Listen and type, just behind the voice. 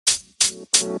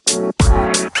All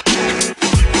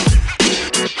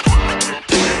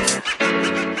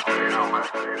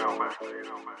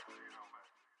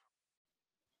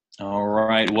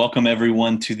right. Welcome,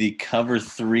 everyone, to the Cover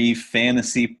 3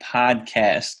 Fantasy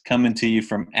Podcast, coming to you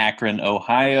from Akron,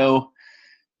 Ohio.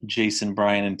 Jason,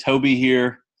 Brian, and Toby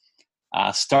here.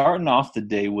 Starting off the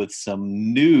day with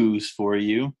some news for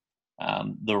you.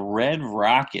 The Red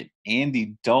Rocket,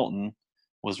 Andy Dalton,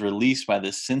 was released by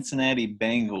the Cincinnati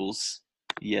Bengals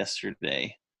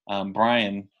yesterday.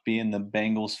 Brian, being the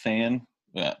Bengals fan,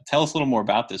 tell us a little more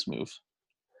about this move.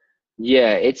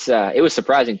 Yeah, it was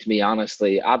surprising to me,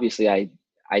 honestly. Obviously, I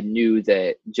knew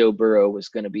that Joe Burrow was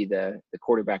going to be the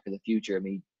quarterback of the future. I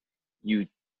mean, you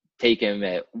take him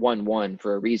at 1-1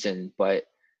 for a reason, but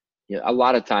a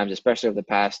lot of times, especially over the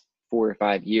past 4 or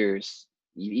 5 years,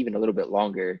 even a little bit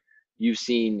longer, you've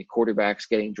seen quarterbacks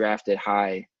getting drafted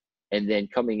high and then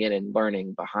coming in and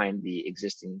learning behind the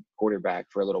existing quarterback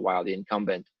for a little while, the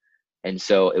incumbent. And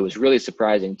so it was really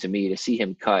surprising to me to see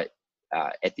him cut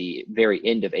at the very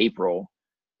end of April.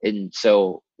 And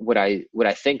so what I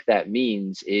think that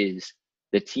means is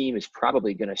the team is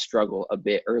probably going to struggle a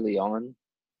bit early on.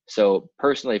 So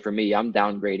personally for me, I'm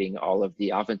downgrading all of the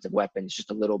offensive weapons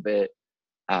just a little bit.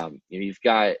 You've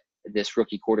got this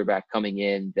rookie quarterback coming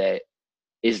in that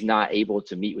is not able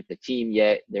to meet with the team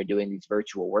yet. They're doing these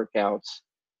virtual workouts.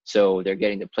 So they're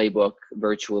getting the playbook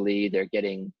virtually. They're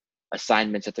getting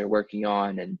assignments that they're working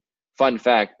on. And fun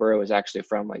fact, Burrow is actually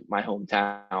from like my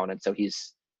hometown. And so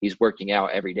he's working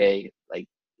out every day. Like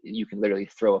you can literally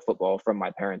throw a football from my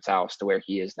parents' house to where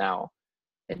he is now.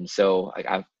 And so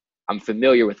I'm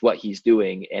familiar with what he's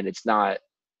doing, and it's not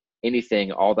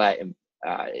anything all that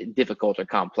difficult or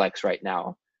complex right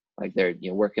now. Like they're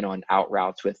working on out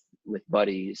routes with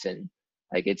buddies, and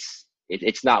like it's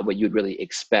not what you'd really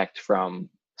expect from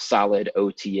solid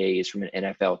OTAs from an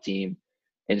NFL team.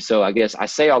 And so I guess I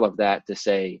say all of that to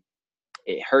say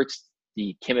it hurts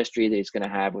the chemistry that he's going to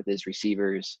have with his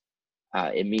receivers.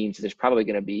 It means there's probably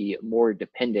going to be more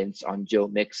dependence on Joe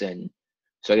Mixon.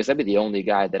 So I guess that'd be the only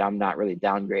guy that I'm not really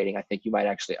downgrading. I think you might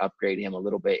actually upgrade him a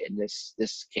little bit in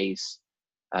this case,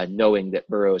 knowing that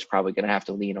Burrow is probably going to have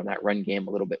to lean on that run game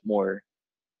a little bit more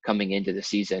coming into the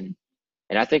season.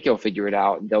 And I think he'll figure it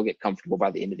out and they'll get comfortable by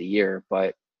the end of the year.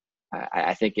 But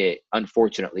I think it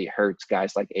unfortunately hurts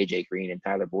guys like AJ Green and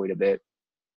Tyler Boyd a bit.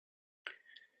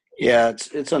 Yeah,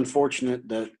 it's unfortunate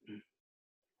that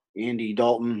Andy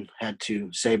Dalton had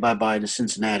to say bye-bye to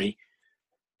Cincinnati,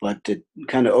 but it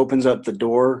kind of opens up the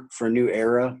door for a new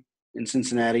era in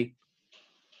Cincinnati.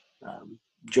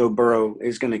 Joe Burrow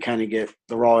is going to kind of get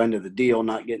the raw end of the deal,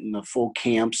 not getting the full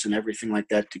camps and everything like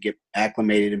that to get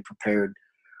acclimated and prepared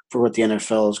for what the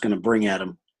NFL is going to bring at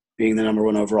him. Being the number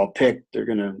 1 overall pick, they're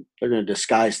going to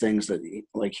disguise things that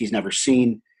like he's never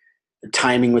seen. The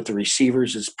timing with the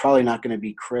receivers is probably not going to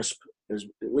be crisp, at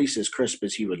least as crisp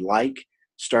as he would like,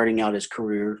 starting out his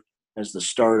career as the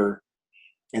starter.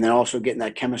 And then also getting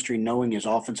that chemistry, knowing his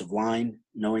offensive line,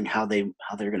 knowing how they're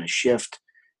going to shift,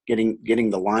 getting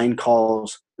the line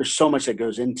calls. There's so much that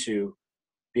goes into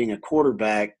being a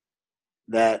quarterback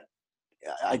that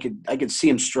I could see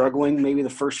him struggling maybe the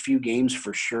first few games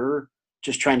for sure,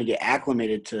 just trying to get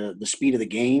acclimated to the speed of the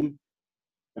game.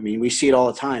 I mean, we see it all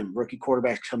the time. Rookie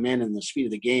quarterbacks come in and the speed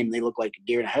of the game, they look like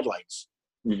deer in headlights.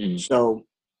 Mm-hmm. So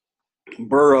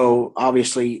Burrow,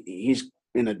 obviously, he's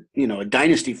in a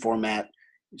dynasty format.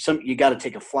 You got to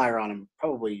take a flyer on him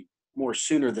probably more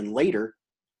sooner than later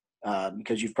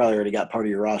because you've probably already got part of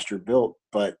your roster built.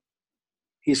 But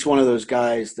he's one of those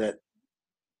guys that,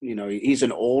 he's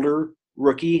an older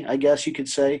rookie, I guess you could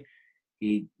say.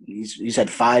 He's had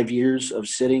 5 years of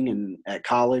sitting at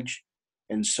college,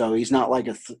 and so he's not like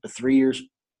a 3 years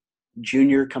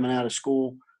junior coming out of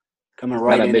school, coming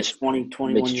right in at 20,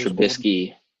 21 Mitch years Trubisky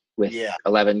old. With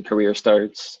 11 career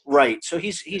starts. Right. So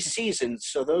he's seasoned,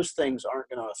 so those things aren't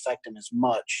going to affect him as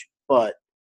much, but,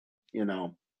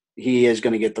 he is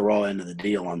going to get the raw end of the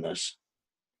deal on this.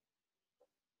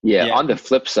 Yeah. On the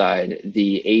flip side,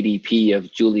 the ADP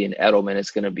of Julian Edelman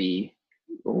is going to be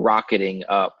rocketing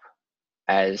up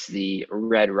as the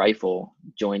Red Rifle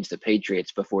joins the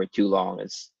Patriots before too long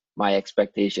is my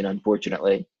expectation,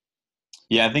 unfortunately.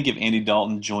 Yeah, I think if Andy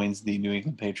Dalton joins the New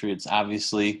England Patriots,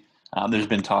 obviously there's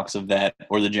been talks of that,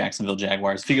 or the Jacksonville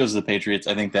Jaguars. If he goes to the Patriots,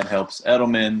 I think that helps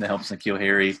Edelman, that helps N'Keal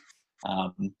Harry,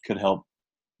 could help,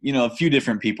 a few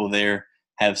different people there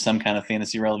have some kind of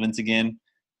fantasy relevance again.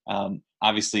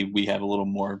 Obviously, we have a little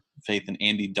more faith in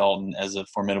Andy Dalton as a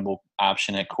formidable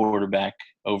option at quarterback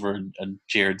over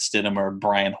Jared Stidham or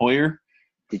Brian Hoyer.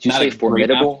 Did you say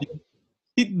formidable?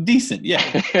 Decent, yeah.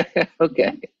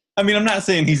 Okay. I mean, I'm not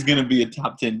saying he's going to be a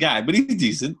top 10 guy, but he's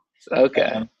decent.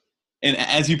 Okay. And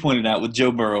as you pointed out with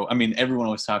Joe Burrow, I mean, everyone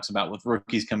always talks about with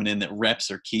rookies coming in that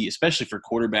reps are key, especially for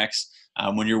quarterbacks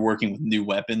when you're working with new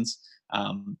weapons.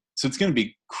 So it's going to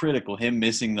be critical, him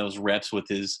missing those reps with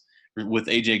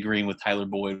AJ Green, with Tyler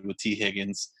Boyd, with T.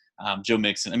 Higgins, Joe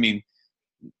Mixon. I mean,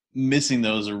 missing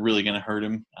those are really going to hurt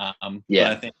him.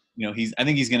 Yeah. But I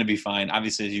think he's going to be fine.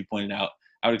 Obviously, as you pointed out,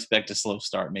 I would expect a slow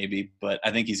start maybe, but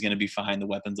I think he's going to be fine. The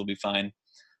weapons will be fine.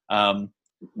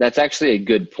 That's actually a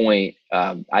good point.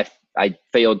 I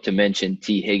failed to mention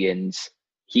T. Higgins.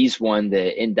 He's one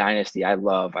that in Dynasty I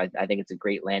love. I think it's a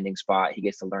great landing spot. He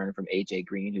gets to learn from AJ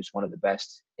Green, who's one of the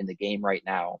best in the game right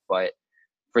now. But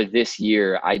for this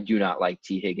year, I do not like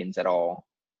T. Higgins at all.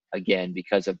 Again,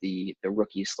 because of the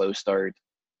rookie slow start,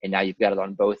 and now you've got it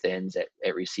on both ends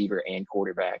at receiver and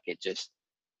quarterback. It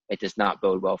does not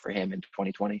bode well for him in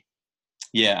 2020.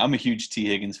 Yeah, I'm a huge T.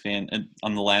 Higgins fan. And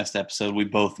on the last episode, we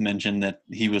both mentioned that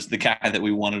he was the guy that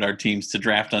we wanted our teams to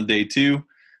draft on day 2.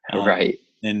 Right.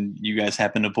 And you guys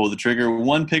happened to pull the trigger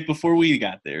one pick before we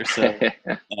got there. So,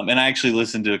 and I actually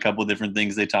listened to a couple of different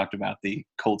things they talked about. The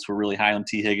Colts were really high on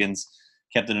T. Higgins,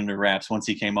 kept it under wraps. Once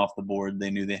he came off the board, they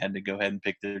knew they had to go ahead and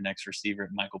pick their next receiver,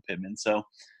 Michael Pittman. So,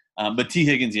 but T.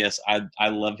 Higgins, yes, I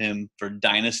love him for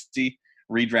Dynasty.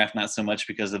 Redraft, not so much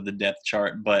because of the depth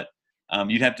chart, but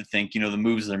you'd have to think, the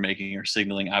moves they're making are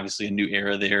signaling obviously a new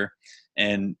era there.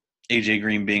 And AJ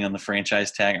Green being on the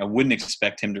franchise tag, I wouldn't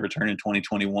expect him to return in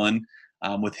 2021.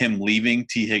 With him leaving,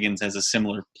 T. Higgins has a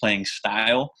similar playing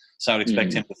style, so I would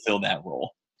expect him to fill that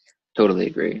role. Totally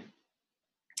agree.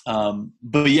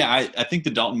 But yeah, I think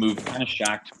the Dalton move kind of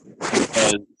shocked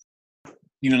because,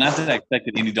 not that I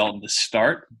expected Andy Dalton to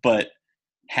start, but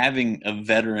having a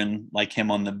veteran like him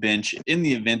on the bench in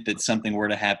the event that something were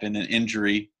to happen, an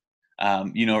injury,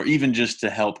 or even just to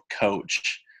help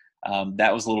coach,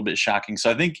 that was a little bit shocking.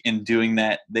 So I think in doing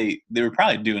that, they were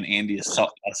probably doing Andy a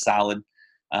solid,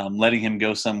 letting him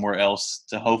go somewhere else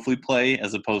to hopefully play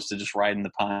as opposed to just riding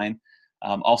the pine.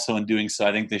 Also in doing so,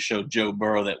 I think they showed Joe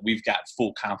Burrow that we've got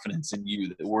full confidence in you,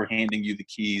 that we're handing you the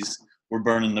keys, we're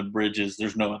burning the bridges,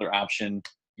 there's no other option,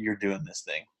 you're doing this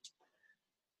thing.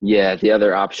 Yeah, the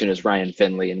other option is Ryan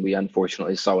Finley, and we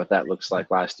unfortunately saw what that looks like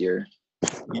last year.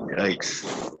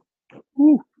 Yikes.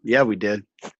 Woo. Yeah, we did.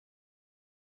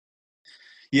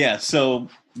 Yeah, so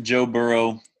Joe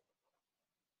Burrow,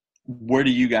 where do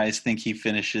you guys think he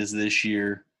finishes this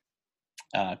year,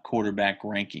 quarterback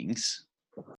rankings?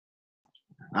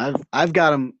 I've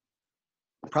got him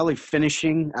probably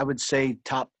finishing, I would say,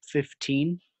 top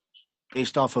 15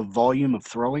 based off of volume of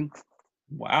throwing.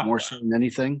 Wow. More so than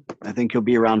anything. I think he'll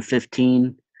be around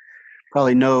 15.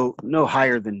 Probably no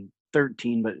higher than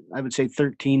 13, but I would say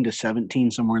 13 to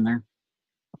 17, somewhere in there.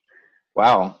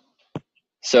 Wow.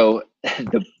 So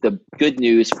the good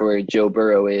news for Joe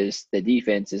Burrow is the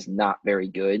defense is not very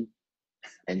good.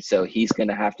 And so he's going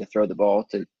to have to throw the ball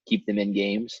to keep them in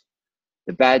games.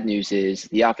 The bad news is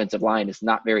the offensive line is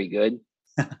not very good.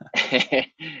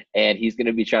 And he's going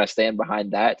to be trying to stand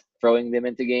behind that, throwing them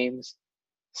into games.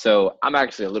 So I'm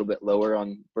actually a little bit lower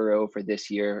on Burrow for this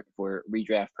year for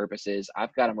redraft purposes.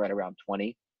 I've got him right around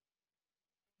 20.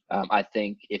 I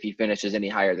think if he finishes any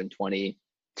higher than 20,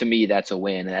 to me, that's a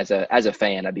win. And as a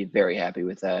fan, I'd be very happy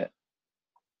with that.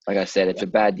 Like I said, it's a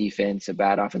bad defense, a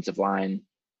bad offensive line.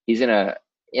 He's in a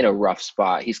rough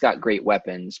spot. He's got great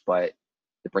weapons, but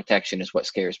the protection is what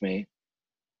scares me.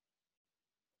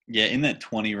 Yeah, in that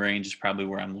 20 range is probably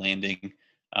where I'm landing.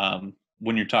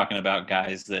 When you're talking about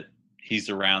guys that he's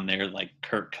around there, like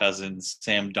Kirk Cousins,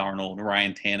 Sam Darnold,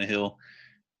 Ryan Tannehill,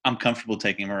 I'm comfortable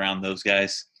taking him around those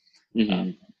guys.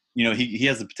 Mm-hmm. He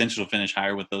has the potential to finish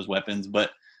higher with those weapons,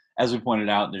 but as we pointed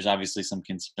out, there's obviously some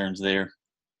concerns there.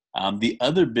 The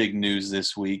other big news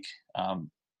this week,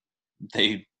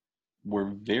 they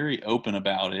were very open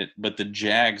about it, but the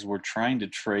Jags were trying to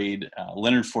trade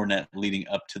Leonard Fournette leading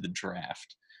up to the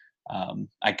draft.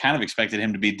 I kind of expected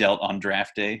him to be dealt on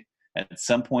draft day at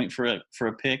some point for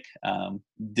a pick.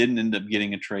 Didn't end up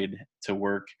getting a trade to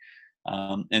work.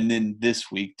 And then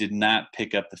this week did not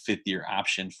pick up the 5th-year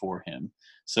option for him.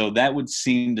 So that would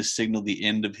seem to signal the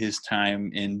end of his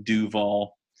time in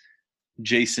Duval.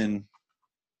 Jason,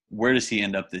 where does he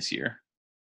end up this year?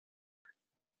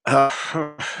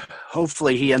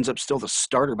 Hopefully he ends up still the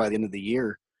starter by the end of the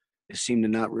year. They seem to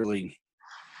not really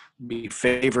be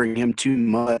favoring him too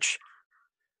much.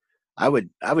 I would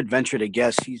venture to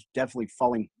guess he's definitely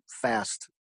falling fast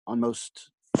on most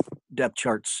depth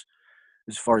charts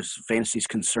as far as fantasy is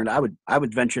concerned. I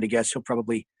would venture to guess he'll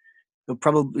probably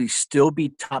still be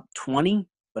top 20,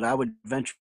 but I would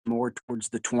venture more towards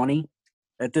the 20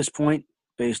 at this point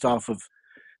based off of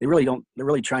They're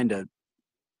really trying to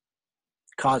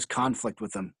cause conflict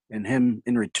with him and him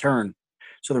in return.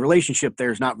 So the relationship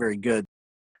there is not very good.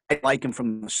 I like him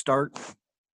from the start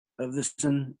of this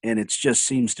season, and it just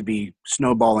seems to be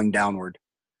snowballing downward.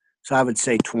 So I would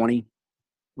say 20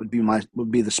 would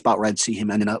be the spot where I'd see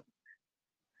him ending up.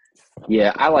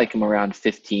 Yeah, I like him around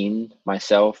 15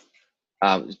 myself.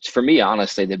 For me,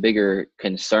 honestly, the bigger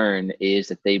concern is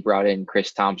that they brought in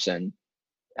Chris Thompson.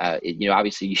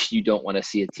 Obviously, you don't want to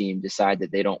see a team decide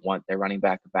that they don't want their running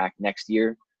back next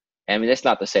year. I mean, that's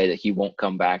not to say that he won't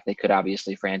come back. They could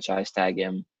obviously franchise tag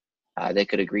him. They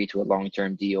could agree to a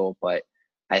long-term deal, but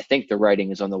I think the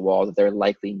writing is on the wall that they're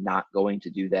likely not going to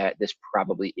do that. This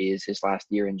probably is his last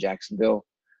year in Jacksonville.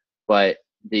 But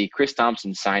the Chris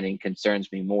Thompson signing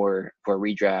concerns me more for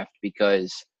redraft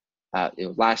because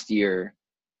last year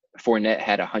Fournette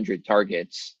had 100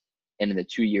 targets, and in the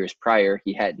 2 years prior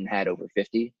he hadn't had over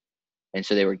 50, and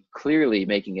so they were clearly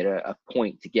making it a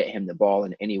point to get him the ball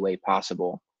in any way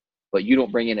possible. But you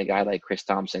don't bring in a guy like Chris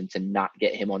Thompson to not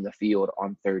get him on the field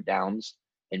on third downs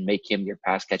and make him your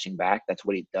pass catching back. That's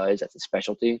what he does. That's a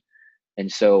specialty.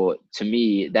 And so to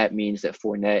me, that means that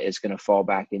Fournette is going to fall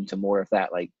back into more of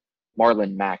that like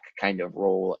Marlon Mack kind of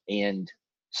role and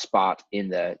spot in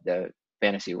the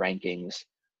fantasy rankings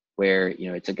where,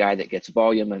 it's a guy that gets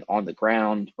volume and on the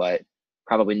ground, but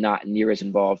probably not near as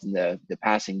involved in the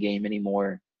passing game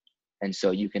anymore. And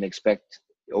so you can expect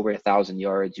over 1,000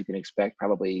 yards. You can expect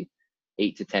probably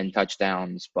 8 to 10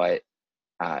 touchdowns. But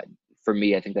for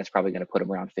me, I think that's probably going to put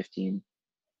him around 15.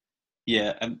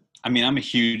 Yeah, I mean, I'm a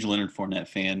huge Leonard Fournette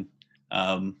fan.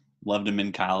 Loved him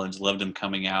in college, loved him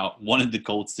coming out. Wanted the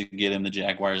Colts to get him. The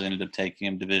Jaguars ended up taking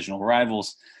him, divisional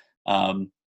rivals.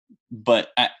 But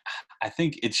I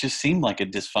think it just seemed like a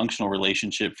dysfunctional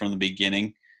relationship from the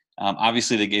beginning.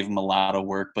 Obviously, they gave him a lot of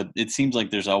work, but it seems like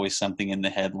there's always something in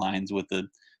the headlines with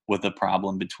a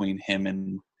problem between him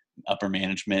and upper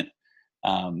management,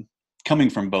 coming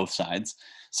from both sides.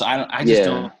 So I just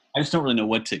don't really know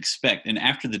what to expect. And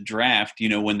after the draft,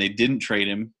 when they didn't trade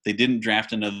him, they didn't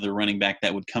draft another running back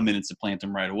that would come in and supplant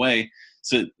him right away.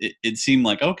 So it seemed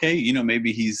like, okay,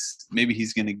 maybe he's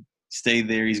going to stay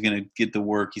there. He's going to get the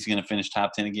work. He's going to finish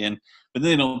top 10 again. But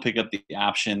then they don't pick up the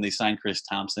option. They sign Chris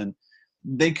Thompson.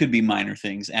 They could be minor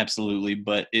things, absolutely,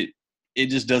 but it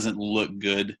just doesn't look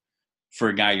good for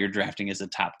a guy you're drafting as a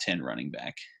top 10 running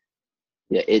back.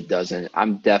 Yeah, it doesn't.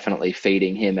 I'm definitely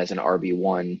fading him as an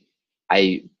RB1.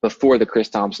 Before the Chris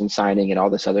Thompson signing and all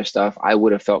this other stuff, I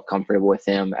would have felt comfortable with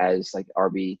him as like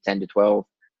RB 10 to 12,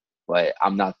 but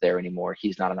I'm not there anymore.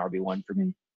 He's not an RB1 for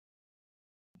me.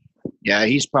 Yeah,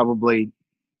 he's probably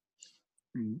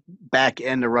back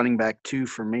end of running back 2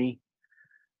 for me.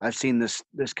 I've seen this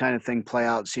kind of thing play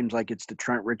out. It seems like it's the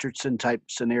Trent Richardson type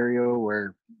scenario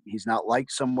where he's not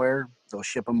liked somewhere. They'll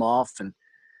ship him off, and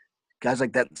guys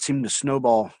like that seem to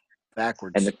snowball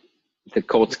backwards. And the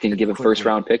Colts can give a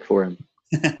first-round pick for him.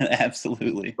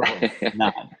 Absolutely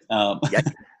not.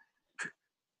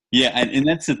 Yeah, and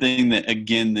that's the thing that,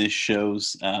 again, this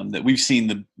shows that we've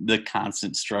seen the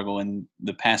constant struggle in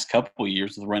the past couple of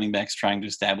years with running backs trying to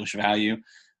establish value,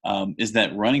 is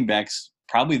that running backs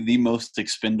probably the most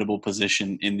expendable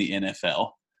position in the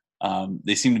NFL.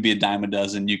 They seem to be a dime a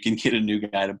dozen. You can get a new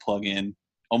guy to plug in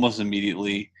almost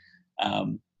immediately.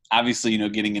 Obviously,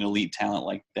 getting an elite talent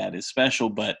like that is special,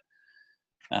 but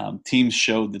teams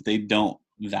showed that they don't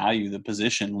value the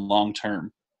position long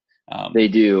term. They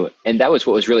do. And that was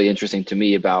what was really interesting to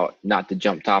me about, not to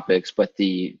jump topics, but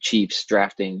the Chiefs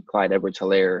drafting Clyde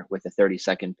Edwards-Helaire with a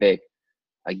 32nd pick.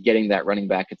 Getting that running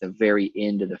back at the very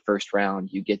end of the first round,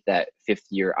 you get that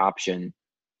fifth-year option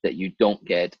that you don't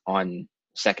get on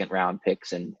second-round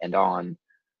picks and on.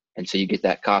 And so you get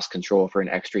that cost control for an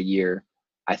extra year.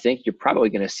 I think you're probably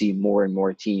going to see more and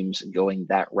more teams going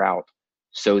that route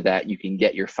so that you can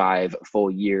get your 5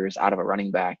 full years out of a running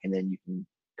back, and then you can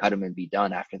cut them and be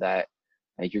done after that.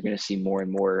 I think you're going to see more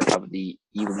and more of the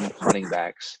elite running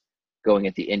backs going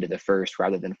at the end of the first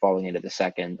rather than falling into the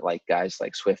second, like guys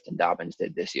like Swift and Dobbins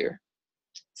did this year.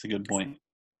 That's a good point.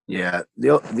 Yeah.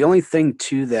 The only thing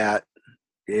to that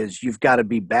is you've got to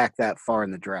be back that far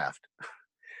in the draft.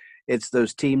 It's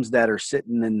those teams that are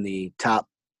sitting in the top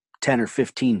 10 or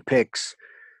 15 picks.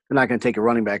 They're not going to take a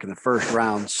running back in the first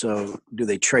round. So do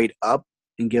they trade up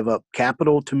and give up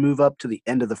capital to move up to the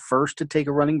end of the first to take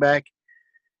a running back?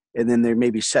 And then they're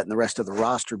maybe setting the rest of the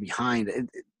roster behind.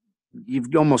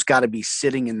 You've almost got to be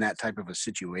sitting in that type of a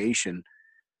situation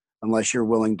unless you're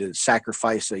willing to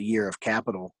sacrifice a year of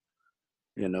capital,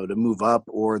 to move up,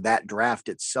 or that draft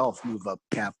itself move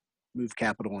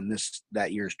capital in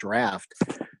that year's draft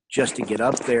just to get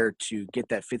up there to get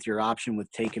that fifth-year option with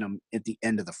taking them at the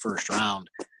end of the first round.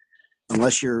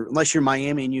 Unless you're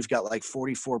Miami and you've got like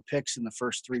 44 picks in the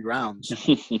first 3 rounds,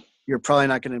 you're probably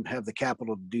not going to have the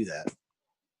capital to do that.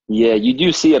 Yeah, you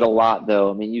do see it a lot, though.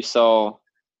 I mean, you saw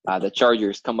the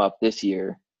Chargers come up this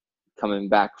year, coming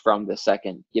back from the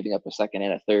second, giving up a second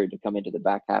and a third to come into the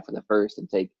back half of the first and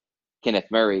take Kenneth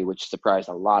Murray, which surprised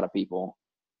a lot of people.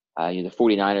 The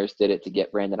 49ers did it to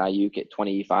get Brandon Ayuk at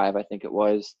 25, I think it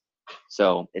was.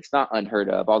 So it's not unheard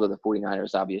of, although the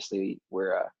 49ers obviously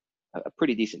were a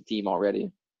pretty decent team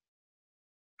already.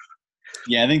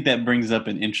 Yeah, I think that brings up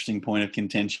an interesting point of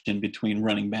contention between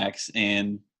running backs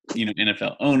and,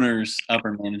 NFL owners,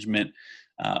 upper management,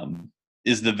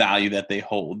 is the value that they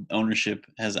hold. Ownership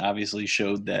has obviously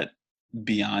showed that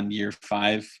beyond year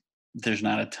 5, there's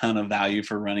not a ton of value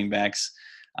for running backs.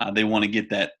 They want to get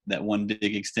that one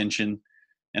big extension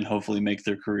and hopefully make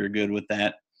their career good with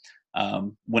that.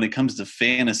 When it comes to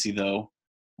fantasy, though,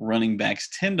 running backs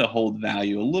tend to hold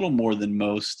value a little more than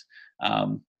most.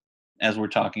 As we're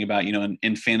talking about,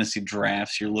 in fantasy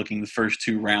drafts, you're looking the first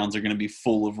 2 rounds are going to be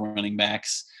full of running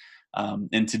backs.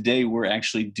 And today we're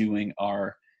actually doing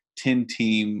our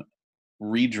 10-team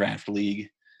redraft league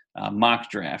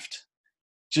mock draft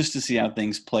just to see how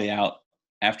things play out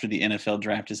after the NFL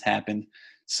draft has happened.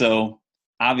 So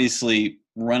obviously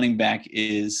running back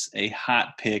is a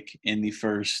hot pick in the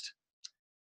first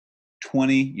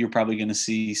 20. You're probably going to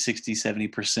see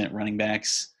 60-70% running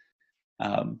backs.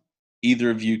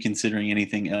 Either of you considering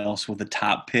anything else with a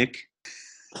top pick?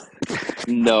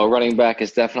 No, running back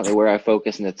is definitely where I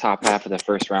focus in the top half of the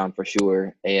first round for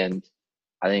sure. And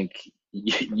I think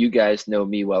you guys know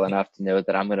me well enough to know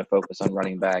that I'm going to focus on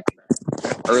running back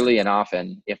early and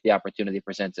often if the opportunity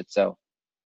presents itself.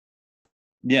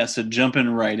 Yeah, so jumping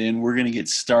right in, we're going to get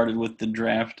started with the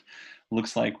draft.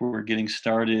 Looks like we're getting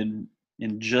started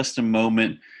in just a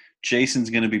moment. Jason's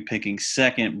going to be picking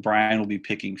 2nd, Brian will be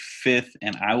picking 5th,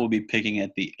 and I will be picking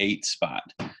at the 8th spot.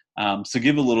 So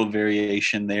give a little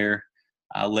variation there.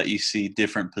 I'll let you see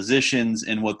different positions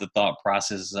and what the thought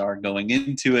processes are going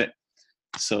into it.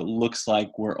 So it looks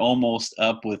like we're almost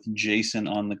up with Jason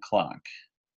on the clock.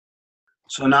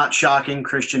 So not shocking,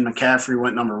 Christian McCaffrey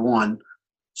went number 1.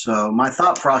 So my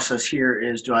thought process here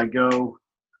is, do I go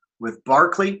with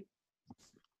Barkley,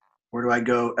 or do I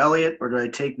go Elliott, or do I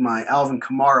take my Alvin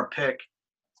Kamara pick?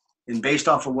 And based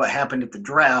off of what happened at the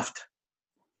draft,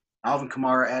 Alvin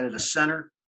Kamara added a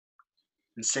center,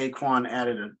 and Saquon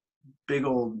added a big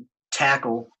old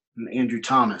tackle, and Andrew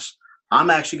Thomas. I'm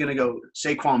actually going to go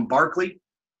Saquon Barkley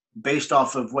based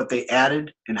off of what they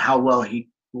added and how well he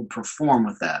will perform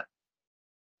with that.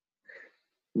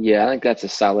 Yeah, I think that's a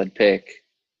solid pick.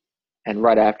 And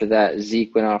right after that,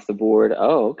 Zeke went off the board.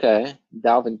 Oh, okay.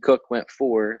 Dalvin Cook went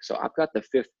 4. So I've got the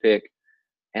 5th pick.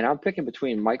 And I'm picking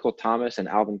between Michael Thomas and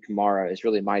Alvin Kamara is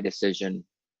really my decision.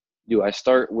 Do I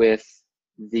start with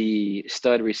the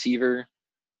stud receiver,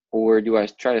 or do I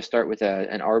try to start with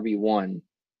an RB1?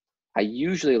 I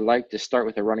usually like to start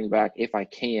with a running back if I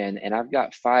can. And I've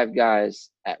got 5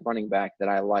 guys at running back that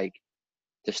I like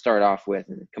to start off with.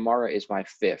 And Kamara is my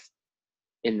 5th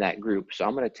in that group. So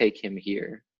I'm going to take him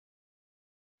here.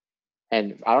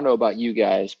 And I don't know about you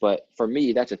guys, but for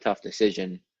me, that's a tough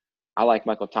decision. I like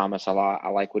Michael Thomas a lot. I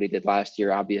like what he did last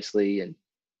year, obviously, and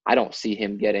I don't see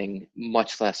him getting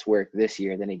much less work this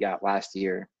year than he got last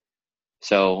year.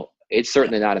 So it's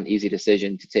certainly not an easy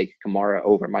decision to take Kamara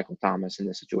over Michael Thomas in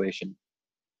this situation.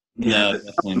 No,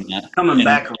 definitely not. Coming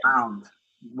back around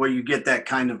where you get that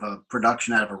kind of a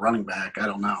production out of a running back, I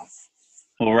don't know.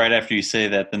 Well, right after you say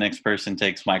that, the next person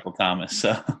takes Michael Thomas,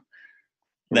 so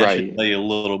that should tell you a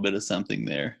little bit of something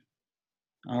there.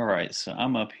 All right, so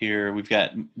I'm up here. We've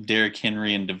got Derrick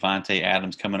Henry and Devontae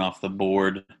Adams coming off the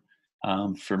board.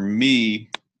 For me,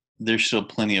 there's still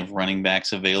plenty of running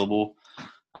backs available.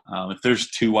 If there's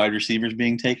 2 wide receivers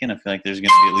being taken, I feel like there's going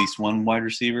to be at least 1 wide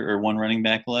receiver or 1 running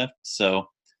back left. So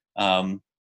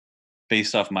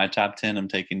based off my top 10, I'm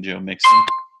taking Joe Mixon.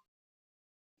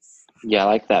 Yeah, I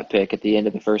like that pick at the end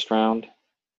of the first round.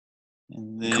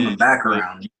 And then coming back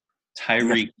around,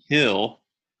 Tyreek Hill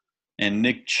and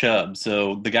Nick Chubb.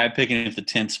 So the guy picking at the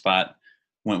 10th spot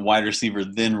went wide receiver,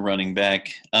 then running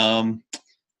back.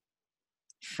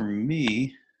 For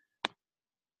me,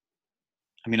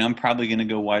 I mean, I'm probably going to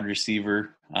go wide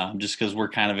receiver just because we're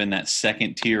kind of in that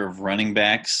second tier of running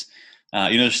backs.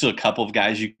 There's still a couple of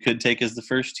guys you could take as the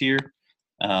first tier.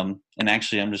 And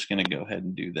actually, I'm just going to go ahead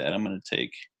and do that. I'm going to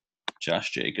take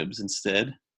Josh Jacobs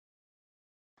instead.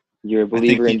 You're a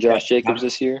believer in Josh Jacobs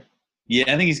this year? Yeah,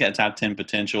 I think he's got top 10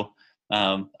 potential.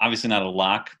 Obviously not a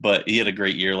lock, but he had a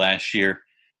great year last year.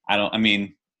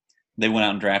 they went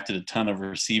out and drafted a ton of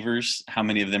receivers. How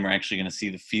many of them are actually going to see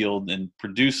the field and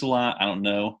produce a lot? I don't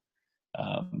know.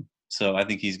 So I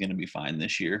think he's going to be fine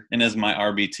this year. And as my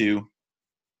RB2,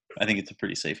 I think it's a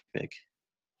pretty safe pick.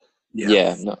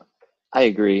 Yeah, no, I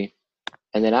agree.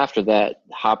 And then after that,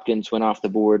 Hopkins went off the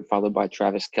board, followed by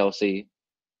Travis Kelce.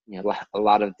 You know, a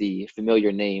lot of the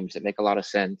familiar names that make a lot of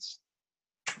sense.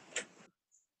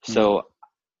 So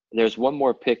there's one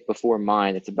more pick before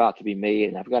mine that's about to be made,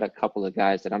 and I've got a couple of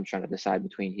guys that I'm trying to decide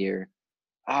between here.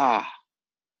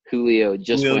 Julio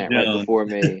just went right before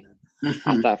me.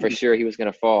 I thought for sure he was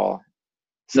going to fall.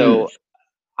 So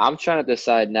I'm trying to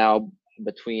decide now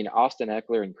between Austin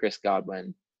Eckler and Chris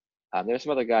Godwin. There's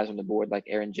some other guys on the board like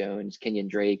Aaron Jones, Kenyon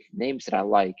Drake, names that I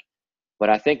like. But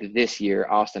I think this year,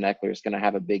 Austin Eckler is going to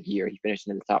have a big year. He finished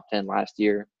in the top 10 last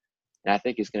year, and I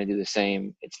think he's going to do the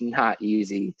same. It's not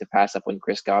easy to pass up on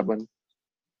Chris Godwin,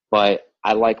 but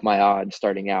I like my odds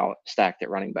starting out stacked at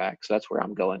running back. So that's where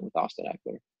I'm going with Austin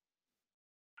Eckler.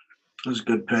 That's a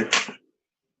good pick.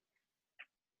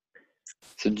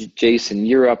 So, Jason,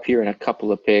 you're up here in a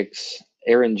couple of picks.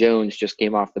 Aaron Jones just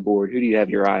came off the board. Who do you have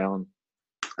your eye on?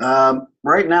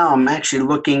 Right now, I'm actually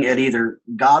looking at either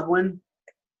Godwin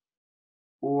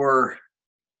or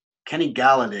Kenny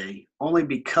Galladay, only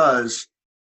because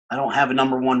I don't have a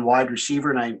number one wide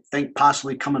receiver, and I think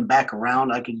possibly coming back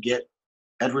around, I could get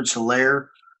Edwards-Helaire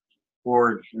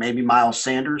or maybe Miles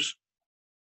Sanders.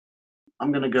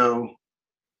 I'm gonna go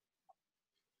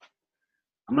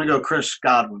Chris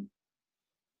Godwin.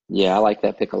 Yeah, I like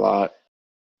that pick a lot.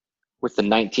 With the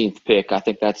 19th pick, I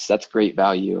think that's great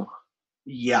value.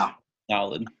 Yeah.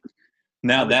 Solid.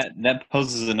 Now that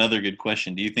poses another good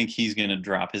question. Do you think he's going to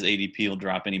drop, his ADP will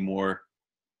drop any more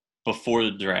before the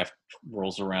draft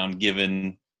rolls around,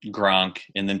 given Gronk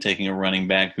and then taking a running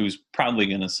back who's probably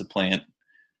going to supplant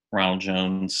Ronald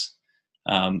Jones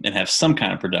and have some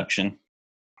kind of production?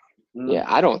 Yeah,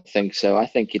 I don't think so. I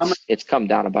think it's come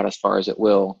down about as far as it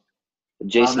will.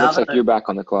 Jason, looks like you're back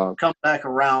on the clock. Come back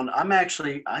around.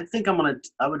 I think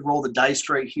I would roll the dice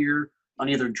right here on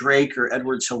either Drake or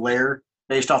Edwards-Helaire.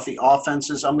 Based off the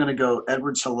offenses, I'm going to go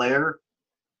Edwards-Helaire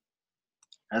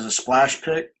as a splash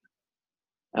pick.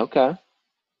 Okay.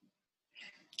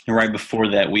 And right before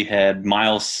that, we had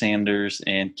Miles Sanders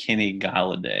and Kenny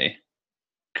Galladay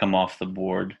come off the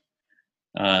board,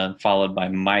 followed by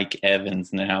Mike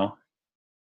Evans now.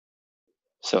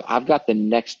 So I've got the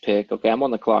next pick. Okay, I'm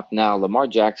on the clock now. Lamar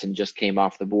Jackson just came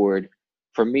off the board.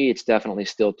 For me, it's definitely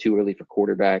still too early for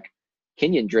quarterback.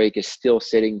 Kenyon Drake is still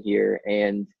sitting here,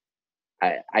 and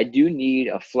I do need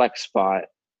a flex spot.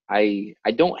 I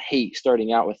don't hate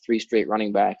starting out with 3 straight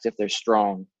running backs if they're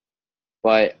strong,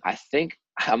 but I think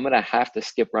I'm going to have to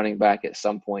skip running back at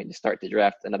some point to start to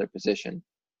draft another position.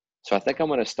 So I think I'm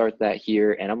going to start that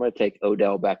here, and I'm going to take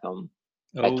Odell Beckham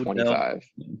at 25.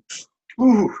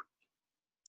 Ooh.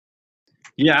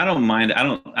 Yeah, I don't mind. I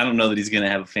don't know that he's going to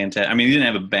have a fantastic – I mean, he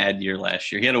didn't have a bad year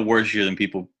last year. He had a worse year than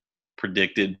people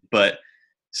predicted, but –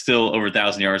 still over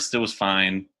 1,000 yards, still was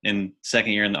fine. In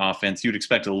second year in the offense, you'd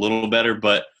expect a little better,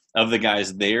 but of the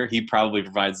guys there, he probably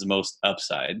provides the most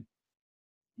upside.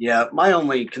 Yeah, my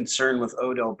only concern with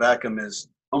Odell Beckham is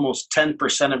almost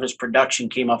 10% of his production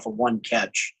came off of one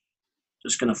catch.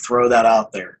 Just going to throw that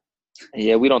out there.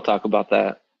 Yeah, we don't talk about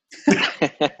that.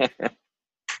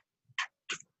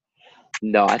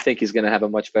 No, I think he's going to have a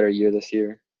much better year this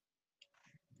year.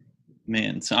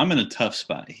 Man, so I'm in a tough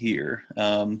spot here.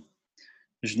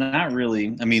 There's not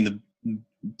really – I mean, the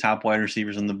top wide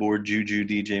receivers on the board, Juju,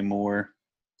 DJ Moore,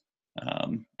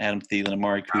 Adam Thielen,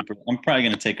 Amari Cooper. I'm probably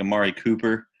going to take Amari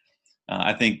Cooper.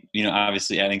 I think,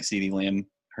 obviously adding CeeDee Lamb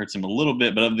hurts him a little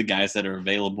bit, but of the guys that are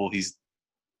available, he's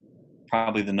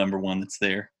probably the number one that's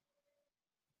there.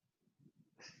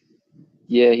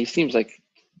 Yeah, he seems like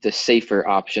the safer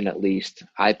option at least.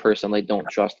 I personally don't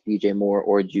trust DJ Moore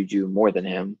or Juju more than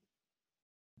him.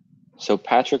 So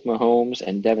Patrick Mahomes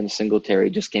and Devin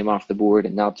Singletary just came off the board,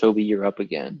 and now, Toby, you're up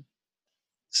again.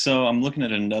 So I'm looking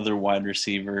at another wide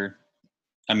receiver.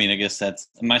 I mean, I guess that's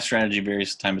 – my strategy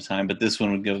varies time to time, but this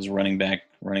one would go as running back,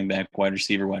 wide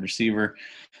receiver.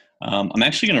 I'm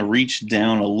actually going to reach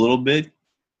down a little bit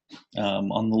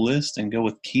on the list and go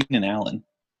with Keenan Allen.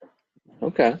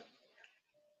 Okay.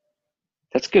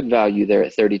 That's good value there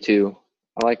at 32.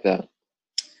 I like that.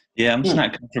 Yeah, I'm just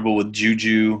not comfortable with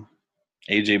Juju,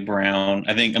 A.J. Brown.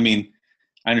 I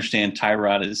understand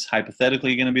Tyrod is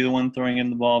hypothetically going to be the one throwing in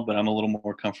the ball, but I'm a little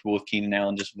more comfortable with Keenan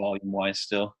Allen just volume-wise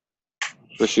still.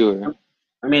 For sure.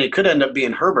 I mean, it could end up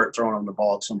being Herbert throwing him the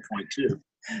ball at some point too.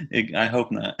 I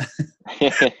hope not.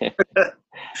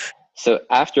 So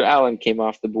after Allen came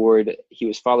off the board, he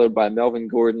was followed by Melvin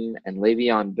Gordon and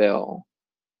Le'Veon Bell.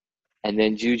 and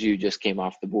then Juju just came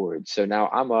off the board. So now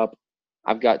I'm up.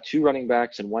 I've got 2 running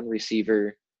backs and 1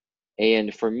 receiver.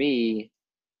 And for me,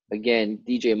 again,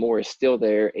 DJ Moore is still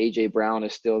there. A.J. Brown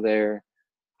is still there.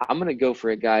 I'm going to go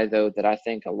for a guy, though, that I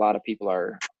think a lot of people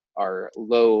are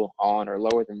low on or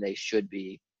lower than they should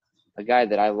be. A guy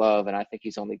that I love, and I think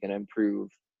he's only going to improve,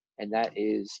 and that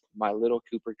is my little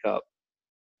Cooper Kupp.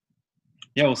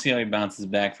 Yeah, we'll see how he bounces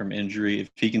back from injury.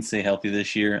 If he can stay healthy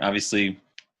this year, obviously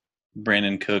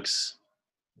Brandon Cooks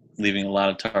leaving a lot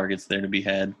of targets there to be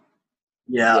had.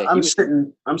 Yeah, I'm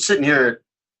sitting here.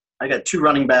 I got 2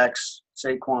 running backs,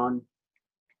 Saquon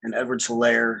and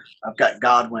Edwards-Helaire. I've got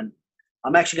Godwin.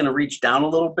 I'm actually going to reach down a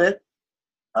little bit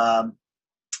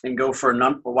and go for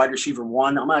a wide receiver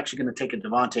 1. I'm actually going to take a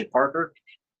Devontae Parker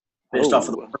based off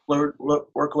of the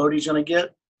workload he's going to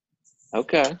get.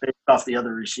 Okay. Based off the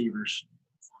other receivers.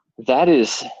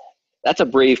 That's a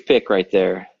brave pick right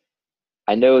there.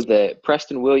 I know that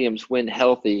Preston Williams, when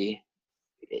healthy,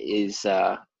 is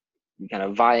kind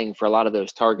of vying for a lot of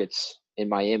those targets in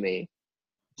Miami.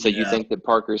 So you think that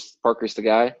Parker's the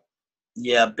guy?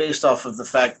 Yeah, based off of the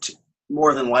fact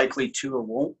more than likely Tua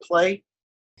won't play.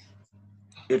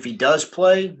 If he does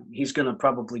play, he's going to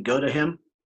probably go to him,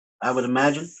 I would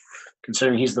imagine,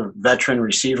 considering he's the veteran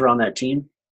receiver on that team.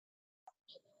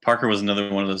 Parker was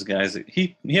another one of those guys that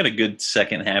he had a good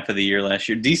second half of the year last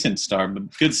year. Decent start,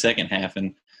 but good second half.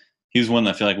 And he was one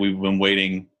that I feel like we've been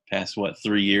waiting past,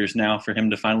 3 years now for him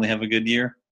to finally have a good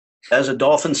year? As a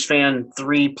Dolphins fan,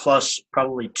 3 plus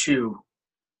probably 2.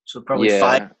 So probably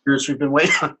 5 years we've been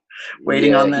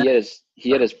waiting on that.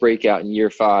 He had his breakout in year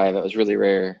 5. It was really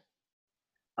rare.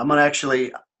 I'm going to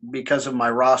actually, because of my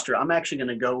roster, I'm actually going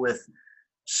to go with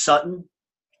Sutton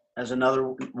as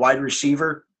another wide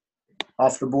receiver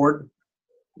off the board.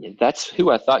 Yeah, that's who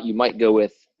I thought you might go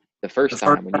with the first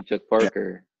time when you took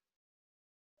Parker.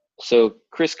 Yeah. So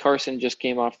Chris Carson just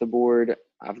came off the board.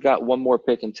 I've got one more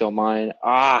pick until mine.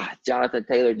 Jonathan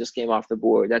Taylor just came off the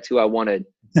board. That's who I wanted.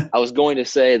 I was going to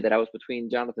say that I was between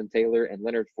Jonathan Taylor and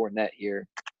Leonard Fournette here,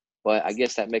 but I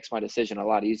guess that makes my decision a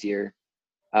lot easier.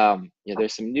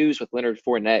 There's some news with Leonard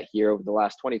Fournette here over the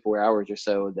last 24 hours or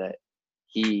so that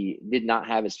he did not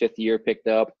have his 5th year picked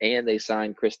up, and they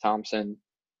signed Chris Thompson.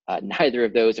 Neither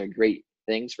of those are great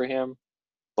things for him.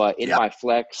 But in my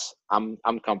flex, I'm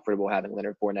comfortable having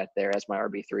Leonard Fournette there as my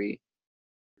RB3.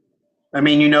 I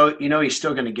mean, you know he's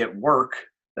still going to get work.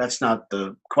 That's not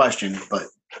the question. But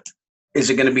is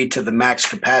it going to be to the max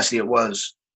capacity it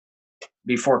was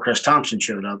before Chris Thompson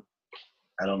showed up?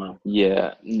 I don't know.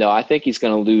 Yeah. No, I think he's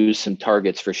going to lose some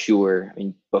targets for sure. I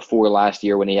mean, before last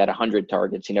year when he had 100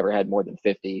 targets, he never had more than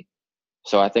 50.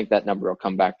 So I think that number will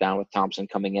come back down with Thompson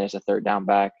coming in as a 3rd down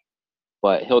back.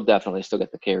 But he'll definitely still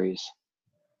get the carries.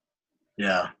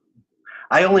 Yeah.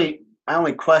 I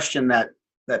only question that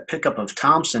pickup of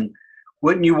Thompson.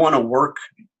 Wouldn't you want to work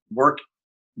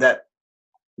that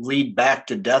lead back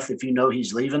to death if you know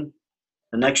he's leaving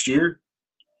the next year?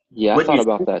 Yeah, I thought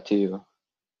about that too.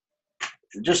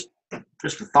 Just a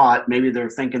thought. Maybe they're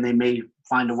thinking they may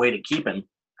find a way to keep him.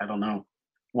 I don't know.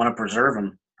 Want to preserve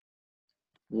him.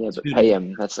 Yeah, but pay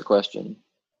him. That's the question.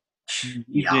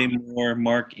 DJ Moore,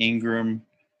 Mark Ingram,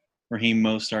 Raheem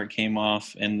Mostert came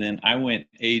off, and then I went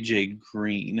AJ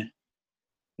Green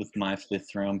with my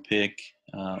 5th round pick.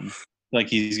 Like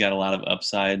he's got a lot of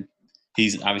upside.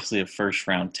 He's obviously a 1st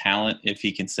round talent if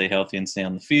he can stay healthy and stay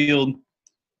on the field.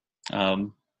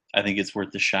 I think it's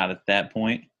worth the shot at that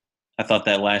point. I thought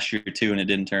that last year too, and it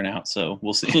didn't turn out, so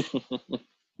we'll see.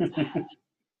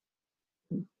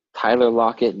 Tyler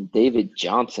Lockett and David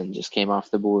Johnson just came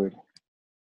off the board.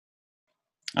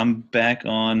 I'm back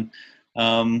on.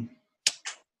 Man,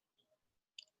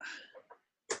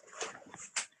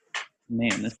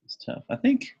 this is tough. I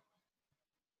think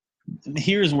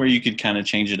here's where you could kind of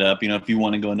change it up. If you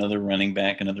want to go another running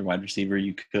back, another wide receiver,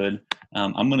 you could.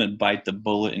 I'm going to bite the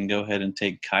bullet and go ahead and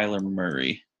take Kyler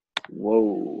Murray.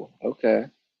 Whoa. Okay.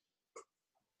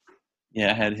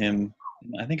 Yeah, I had him.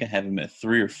 I think I have him at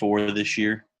 3 or 4 this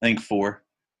year. I think 4.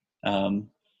 I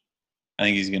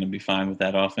think he's going to be fine with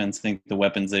that offense. I think the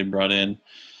weapons they brought in,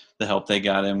 the help they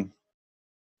got him.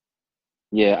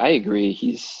 Yeah, I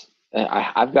agree.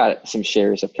 I've got some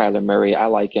shares of Kyler Murray. I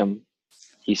like him.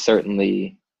 He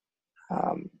certainly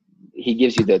he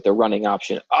gives you the running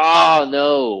option. Oh,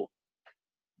 no.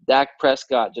 Dak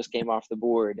Prescott just came off the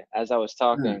board. As I was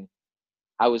talking,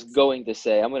 I was going to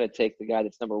say I'm going to take the guy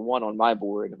that's number 1 on my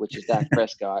board, which is Dak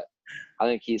Prescott. I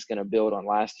think he's going to build on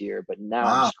last year, but now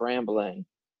I'm scrambling.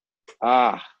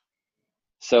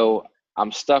 So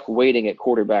I'm stuck waiting at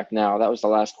quarterback now. That was the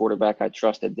last quarterback I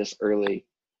trusted this early.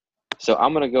 So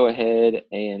I'm going to go ahead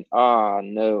and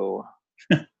no.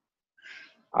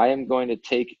 I am going to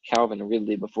take Calvin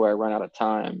Ridley before I run out of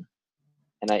time,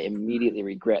 and I immediately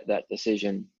regret that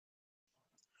decision.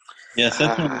 Yes,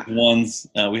 that's one of the ones.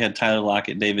 We had Tyler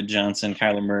Lockett, David Johnson,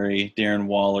 Kyler Murray, Darren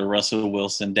Waller, Russell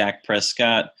Wilson, Dak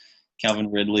Prescott,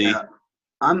 Calvin Ridley. Yeah.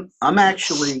 I'm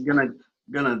actually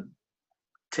gonna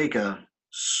take a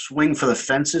swing for the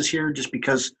fences here, just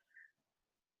because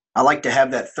I like to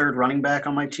have that third running back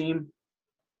on my team,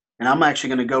 and I'm actually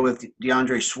going to go with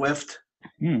DeAndre Swift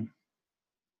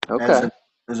Okay.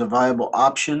 as a viable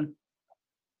option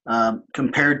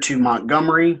compared to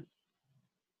Montgomery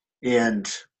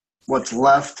and what's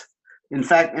left. In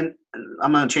fact, and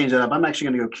I'm going to change that up. I'm actually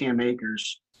going to go Cam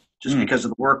Akers just because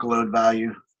of the workload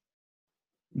value.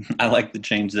 I like the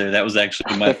change there. That was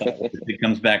actually my thought. If it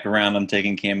comes back around, I'm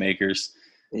taking Cam Akers.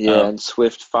 Yeah, and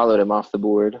Swift followed him off the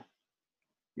board.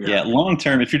 Yeah, long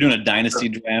term, if you're doing a dynasty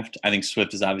draft, I think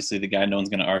Swift is obviously the guy. No one's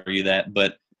going to argue that.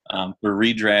 But for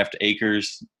redraft,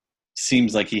 Akers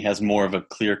seems like he has more of a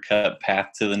clear-cut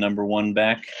path to the number one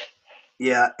back.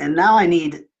 Yeah, and now I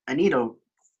need a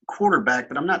quarterback,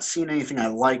 but I'm not seeing anything I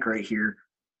like right here.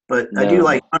 But I do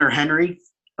like Hunter Henry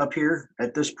up here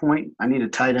at this point. I need a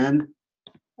tight end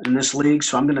in this league,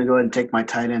 so I'm going to go ahead and take my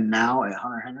tight end now at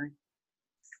Hunter Henry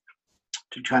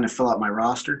to try to fill out my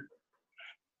roster.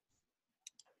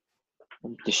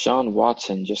 Deshaun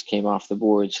Watson just came off the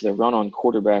board, so the run on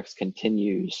quarterbacks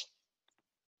continues.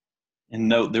 And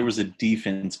note, there was a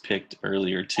defense picked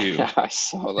earlier, too. I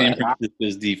saw San that.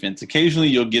 Francisco's defense. Occasionally,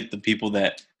 you'll get the people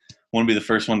that want to be the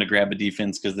first one to grab a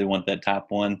defense because they want that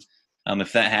top one.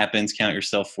 If that happens, count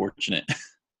yourself fortunate.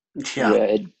 Yeah,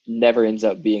 it never ends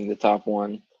up being the top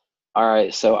one. All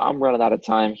right, so I'm running out of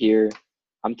time here.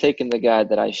 I'm taking the guy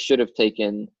that I should have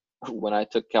taken when I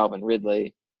took Calvin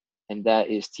Ridley, and that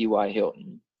is T.Y.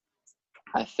 Hilton.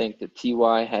 I think that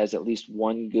T.Y. has at least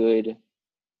one good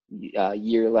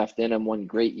year left in him, one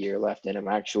great year left in him,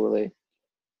 actually.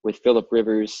 With Phillip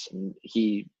Rivers,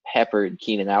 he peppered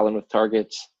Keenan Allen with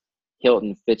targets.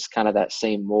 Hilton fits kind of that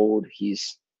same mold.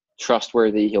 He's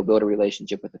trustworthy. He'll build a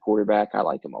relationship with the quarterback. I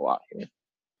like him a lot here.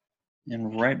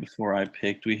 And right before I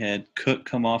picked, we had Cook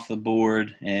come off the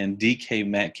board and DK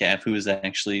Metcalf, who is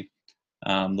actually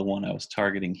the one I was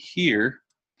targeting here.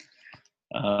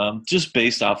 Just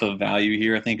based off of value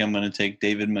here, I think I'm going to take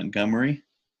David Montgomery.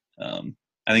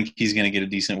 I think he's going to get a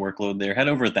decent workload there. Had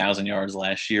over 1,000 yards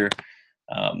last year.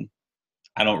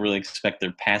 I don't really expect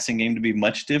their passing game to be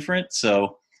much different,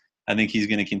 so I think he's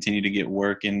going to continue to get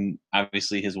work, and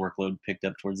obviously his workload picked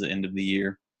up towards the end of the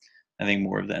year. I think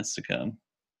more of that's to come.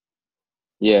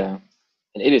 Yeah,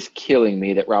 and it is killing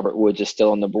me that Robert Woods is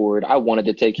still on the board. I wanted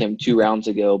to take him 2 rounds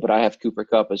ago, but I have Cooper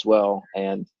Kupp as well,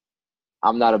 and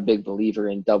I'm not a big believer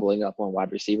in doubling up on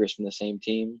wide receivers from the same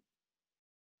team.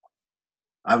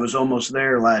 I was almost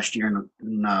there last year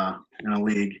in a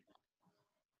league,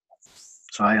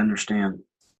 so I understand.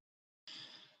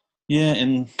 Yeah,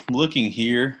 and looking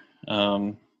here,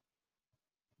 I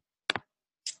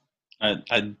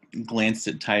glanced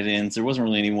at tight ends. There wasn't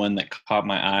really anyone that caught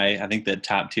my eye. I think that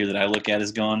top tier that I look at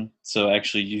is gone. So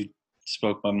actually, you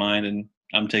spoke my mind, and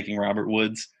I'm taking Robert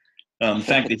Woods. The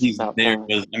fact that he's there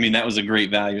that was a great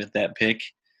value at that pick.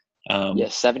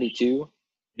 72.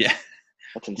 Yeah,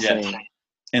 that's insane. Yeah.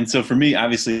 And so for me,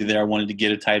 obviously, there I wanted to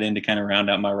get a tight end to kind of round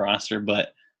out my roster,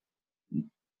 but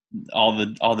all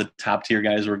the top tier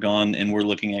guys were gone, and we're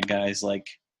looking at guys like,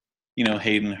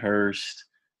 Hayden Hurst.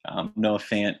 Noah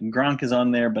Fant. Gronk is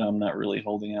on there, but I'm not really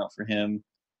holding out for him.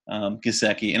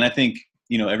 Gesicki. And I think,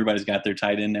 everybody's got their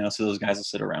tight end now, so those guys will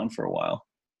sit around for a while.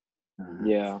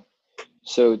 Yeah.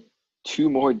 So 2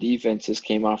 more defenses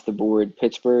came off the board,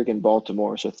 Pittsburgh and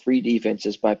Baltimore. So 3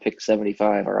 defenses by pick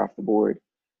 75 are off the board.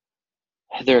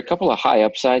 There are a couple of high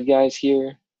upside guys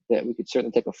here that we could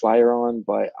certainly take a flyer on,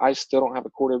 but I still don't have a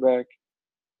quarterback.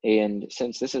 And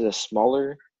since this is a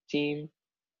smaller team,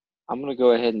 I'm going to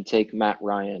go ahead and take Matt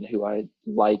Ryan, who I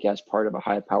like as part of a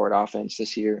high-powered offense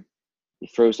this year. He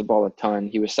throws the ball a ton.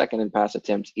 He was second in pass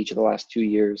attempts each of the last 2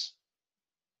 years,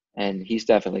 and he's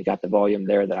definitely got the volume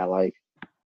there that I like.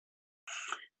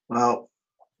 Well,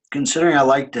 considering I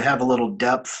like to have a little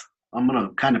depth, I'm going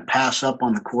to kind of pass up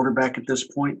on the quarterback at this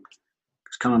point.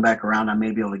 Because coming back around, I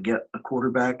may be able to get a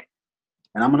quarterback.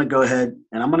 And I'm going to go ahead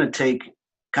and I'm going to take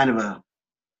kind of a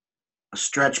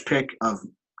stretch pick of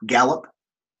Gallup,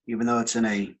 even though it's in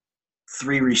a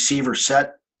 3-receiver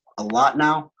set a lot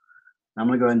now. I'm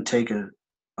going to go ahead and take a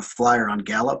flyer on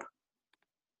Gallup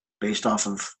based off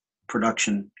of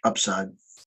production upside.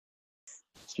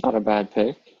 It's not a bad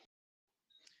pick.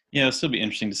 Yeah, it'll still be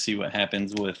interesting to see what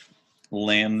happens with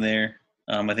Lamb there.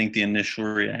 I think the initial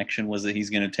reaction was that he's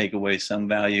going to take away some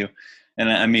value.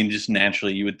 And I mean, just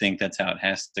naturally, you would think that's how it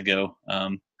has to go.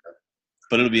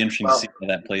 But it'll be interesting to see how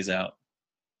that plays out.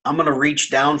 I'm going to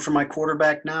reach down for my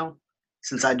quarterback now.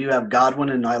 Since I do have Godwin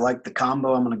and I like the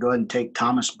combo, I'm going to go ahead and take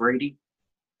Thomas Brady.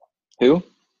 Who?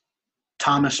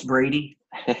 Thomas Brady.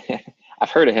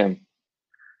 I've heard of him.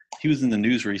 He was in the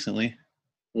news recently.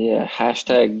 Yeah,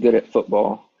 hashtag good at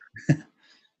football.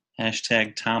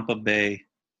 Hashtag Tampa Bay.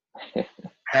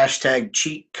 Hashtag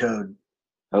cheat code.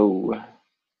 Oh,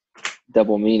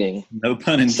 double meaning. No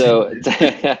pun intended.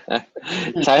 So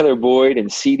Tyler Boyd and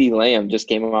CeeDee Lamb just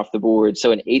came off the board.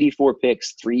 So in 84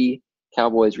 picks, 3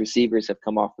 Cowboys receivers have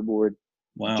come off the board.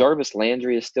 Wow. Jarvis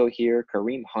Landry is still here.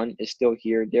 Kareem Hunt is still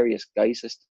here. Darius Geis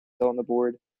is still on the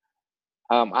board.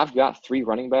 I've got 3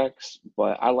 running backs,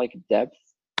 but I like depth.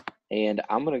 And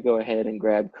I'm going to go ahead and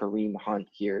grab Kareem Hunt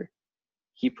here.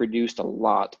 He produced a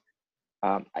lot,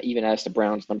 even as the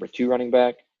Browns' number 2 running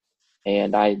back.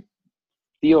 And I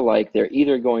feel like they're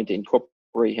either going to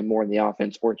incorporate him more in the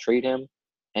offense or trade him.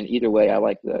 And either way, I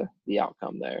like the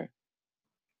outcome there.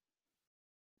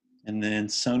 And then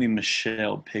Sony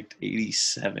Michel picked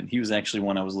 87. He was actually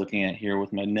one I was looking at here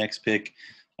with my next pick,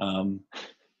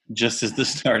 just as the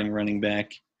starting running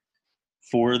back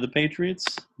for the Patriots.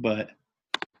 But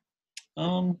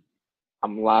I'm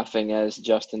laughing as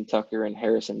Justin Tucker and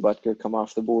Harrison Butker come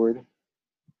off the board.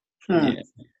 Yeah,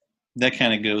 that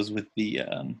kind of goes with the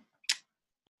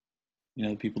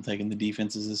people taking the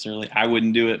defenses this early. I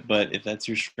wouldn't do it, but if that's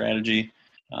your strategy,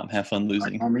 have fun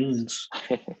losing. By all means.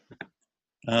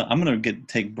 I'm going to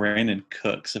take Brandon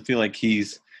Cooks. I feel like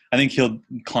I think he'll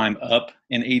climb up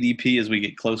in ADP as we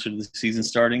get closer to the season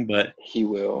starting, but he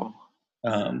will.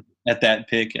 At that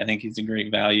pick, I think he's a great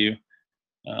value.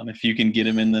 If you can get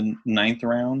him in the 9th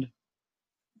round,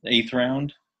 8th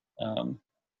round,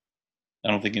 I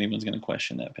don't think anyone's going to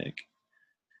question that pick.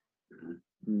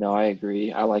 No, I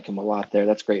agree. I like him a lot there.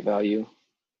 That's great value.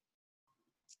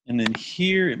 And then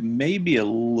here, it may be a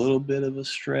little bit of a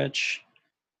stretch.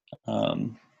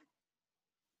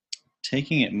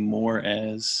 Taking it more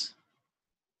as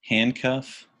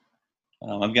handcuff.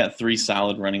 I've got 3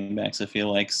 solid running backs, I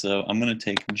feel like, so I'm going to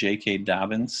take J.K.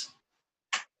 Dobbins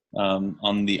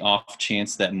on the off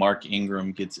chance that Mark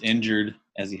Ingram gets injured,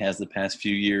 as he has the past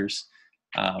few years.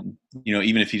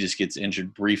 Even if he just gets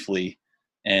injured briefly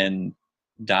and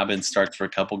Dobbins starts for a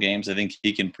couple games, I think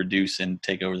he can produce and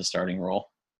take over the starting role.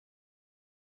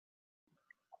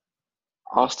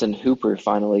 Austin Hooper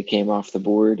finally came off the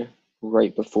board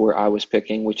right before I was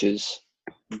picking, which is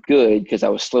good because I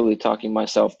was slowly talking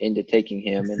myself into taking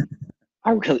him, and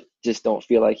I really just don't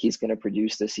feel like he's going to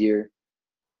produce this year.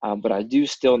 But I do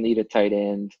still need a tight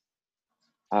end.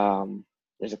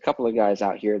 There's a couple of guys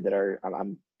out here that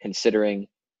I'm considering: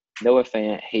 Noah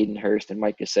Fant, Hayden Hurst, and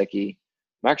Mike Gesicki.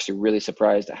 I'm actually really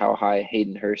surprised at how high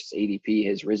Hayden Hurst's ADP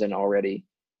has risen already.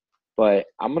 But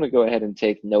I'm going to go ahead and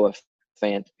take Noah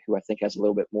Fant, who I think has a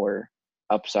little bit more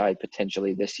upside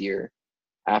potentially this year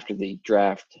after the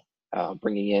draft,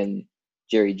 bringing in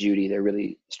Jerry Jeudy. They're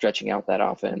really stretching out that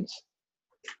offense.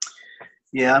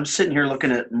 Yeah, I'm sitting here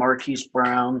looking at Marquise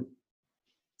Brown.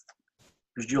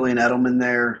 There's Julian Edelman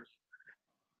there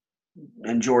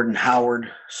and Jordan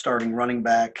Howard starting running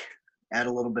back. Add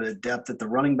a little bit of depth at the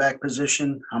running back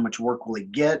position. How much work will he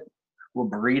get? Will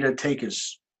Burita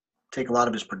take a lot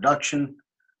of his production?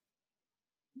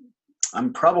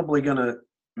 I'm probably going to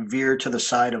veer to the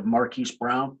side of Marquise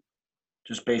Brown,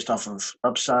 just based off of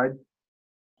upside.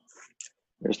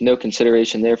 There's no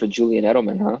consideration there for Julian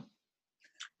Edelman, huh?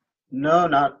 No,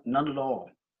 none at all.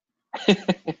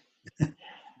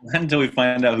 Until we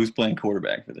find out who's playing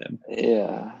quarterback for them.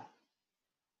 Yeah.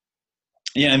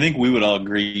 Yeah, I think we would all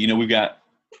agree. We've got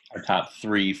our top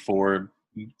 3, 4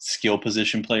 skill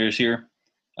position players here.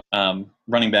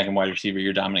 Running back and wide receiver,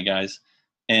 your dominant guys.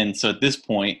 And so at this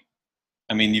point,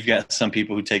 I mean, you've got some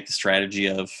people who take the strategy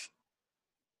of,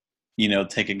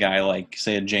 take a guy like,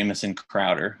 say, a Jamison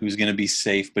Crowder, who's going to be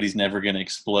safe, but he's never going to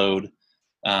explode.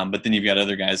 But then you've got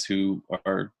other guys who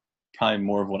are probably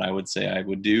more of what I would say I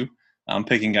would do. I'm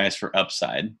picking guys for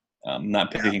upside. I'm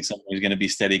not picking someone who's going to be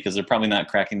steady because they're probably not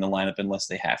cracking the lineup unless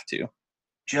they have to.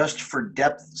 Just for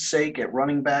depth's sake at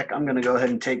running back, I'm going to go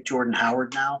ahead and take Jordan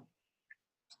Howard now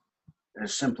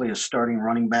as simply a starting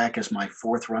running back as my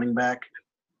 4th running back.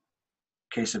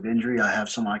 In case of injury, I have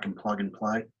someone I can plug and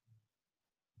play.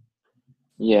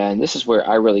 Yeah, and this is where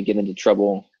I really get into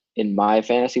trouble in my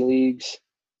fantasy leagues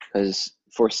because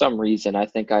for some reason I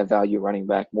think I value running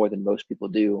back more than most people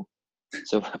do.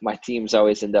 So my teams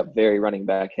always end up very running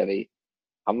back heavy.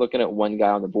 I'm looking at one guy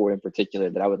on the board in particular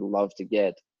that I would love to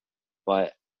get,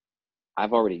 but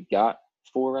I've already got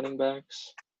 4 running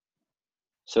backs.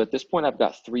 So at this point, I've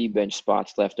got 3 bench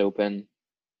spots left open.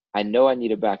 I know I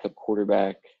need a backup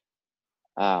quarterback.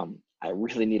 I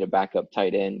really need a backup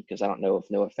tight end because I don't know if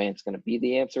Noah Fant's going to be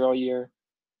the answer all year.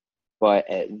 But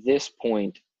at this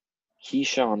point,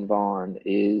 Keyshawn Vaughn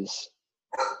is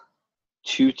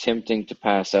too tempting to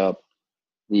pass up.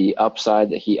 The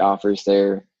upside that he offers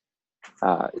there,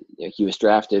 he was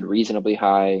drafted reasonably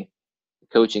high. The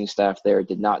coaching staff there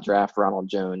did not draft Ronald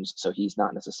Jones, so he's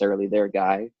not necessarily their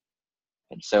guy.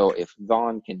 And so if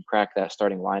Vaughn can crack that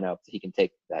starting lineup, he can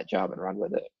take that job and run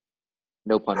with it.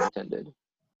 No pun intended.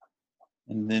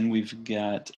 And then we've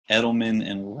got Edelman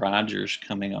and Rogers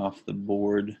coming off the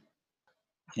board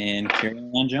and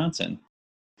Kerryon Johnson.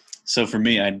 So for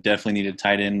me, I definitely need a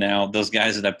tight end now. Those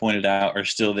guys that I pointed out are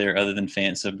still there other than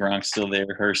Fant. So Gronk's still there,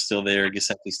 Hurst still there,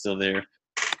 Gesicki's still there.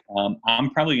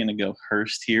 I'm probably going to go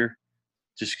Hurst here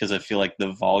just because I feel like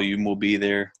the volume will be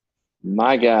there.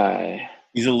 My guy.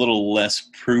 He's a little less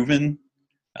proven,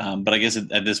 but I guess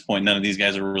at this point, none of these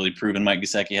guys are really proven. Mike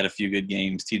Gesicki had a few good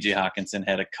games. T.J. Hawkinson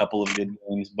had a couple of good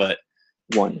games, but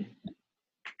one.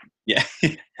 Yeah.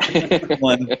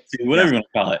 1, 2, whatever you want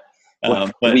to call it.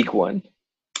 But week 1.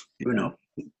 You know.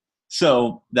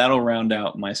 So that'll round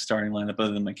out my starting lineup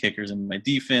other than my kickers and my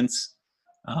defense.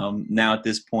 Now at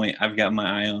this point, I've got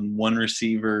my eye on one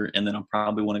receiver, and then I'll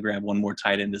probably want to grab one more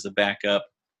tight end as a backup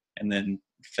and then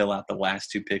fill out the last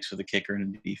 2 picks for the kicker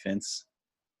and the defense.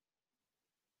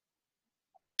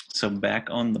 So back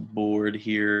on the board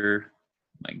here,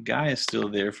 my guy is still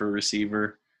there for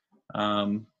receiver. So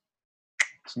I'm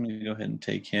going to go ahead and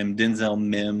take him. Denzel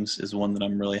Mims is one that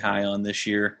I'm really high on this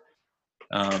year.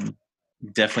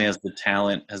 Definitely has the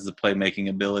talent, has the playmaking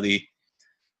ability.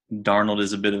 Darnold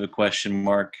is a bit of a question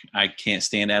mark. I can't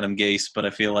stand Adam Gase, but I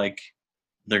feel like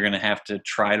they're going to have to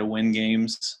try to win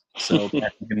games. So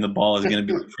passing him the ball is going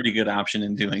to be a pretty good option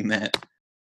in doing that.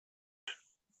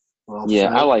 Well,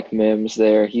 yeah, I like Mims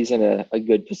there. He's in a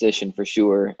good position for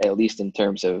sure, at least in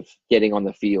terms of getting on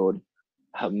the field.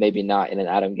 Maybe not in an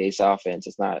Adam Gase offense.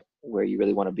 It's not where you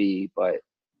really want to be, but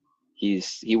he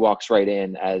walks right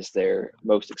in as their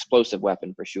most explosive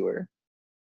weapon for sure.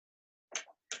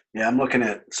 Yeah, I'm looking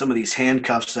at some of these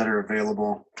handcuffs that are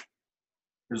available.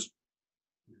 There's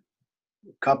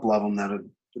a couple of them that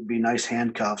would be nice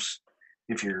handcuffs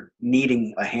if you're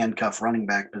needing a handcuff running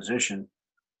back position.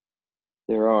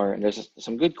 There are, and there's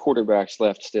some good quarterbacks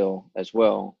left still as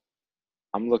well.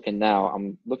 I'm looking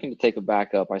to take a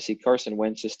backup. I see Carson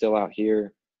Wentz is still out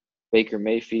here. Baker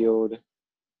Mayfield.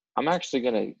 I'm actually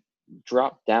going to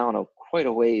drop down quite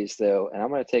a ways, though, and I'm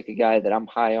going to take a guy that I'm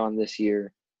high on this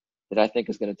year that I think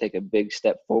is going to take a big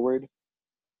step forward,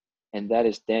 and that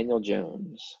is Daniel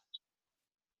Jones.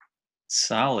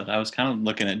 Solid. I was kind of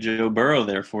looking at Joe Burrow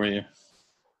there for you.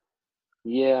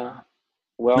 Yeah.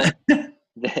 Well,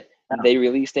 they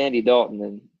released Andy Dalton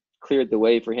and cleared the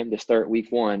way for him to start week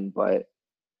 1, but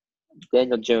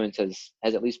Daniel Jones has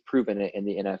at least proven it in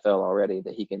the NFL already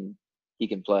that he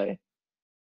can play.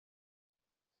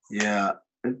 Yeah,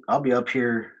 I'll be up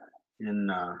here in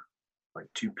like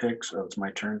 2 picks. Oh, it's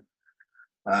my turn.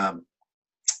 I'm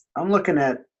looking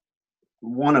at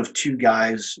one of 2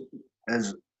 guys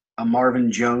as a Marvin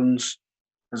Jones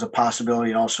as a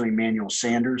possibility, and also Emmanuel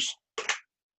Sanders.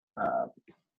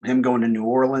 Him going to New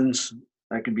Orleans,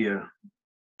 that could be a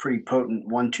pretty potent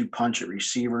 1-2 punch at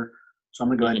receiver. So I'm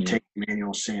going to go ahead and take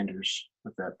Emmanuel Sanders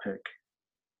with that pick.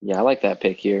 Yeah, I like that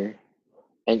pick here.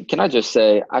 And can I just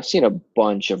say, I've seen a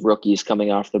bunch of rookies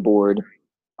coming off the board,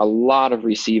 a lot of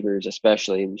receivers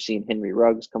especially. We've seen Henry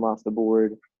Ruggs come off the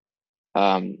board.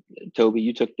 Toby,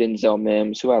 you took Denzel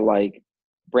Mims, who I like.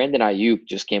 Brandon Ayuk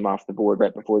just came off the board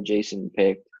right before Jason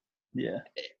picked. Yeah.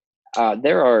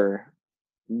 There are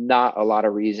not a lot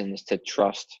of reasons to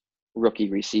trust rookie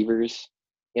receivers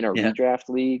in a redraft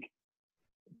league.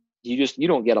 You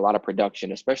don't get a lot of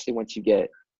production, especially once you get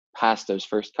past those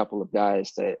first couple of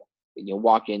guys that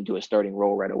walk into a starting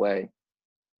role right away.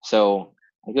 So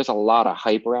I think there's a lot of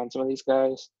hype around some of these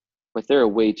guys, but there are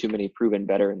way too many proven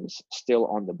veterans still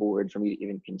on the board for me to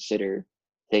even consider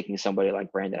taking somebody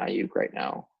like Brandon Ayuk right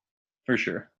now. For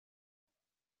sure.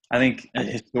 I think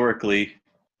historically,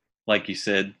 like you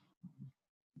said,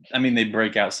 I mean, they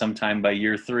break out sometime by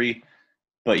year 3,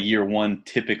 but year 1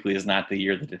 typically is not the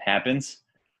year that it happens.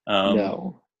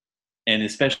 No. And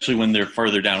especially when they're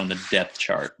further down on the depth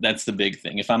chart. That's the big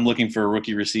thing. If I'm looking for a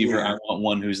rookie receiver, I want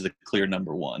one who's the clear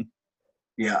number 1.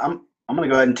 Yeah, I'm going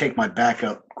to go ahead and take my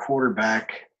backup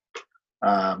quarterback.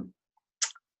 I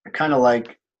kind of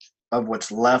like, of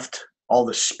what's left, all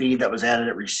the speed that was added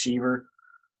at receiver,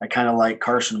 I kind of like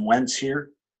Carson Wentz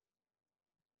here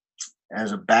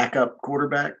as a backup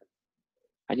quarterback.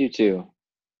 I do too.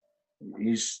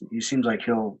 He seems like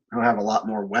he'll have a lot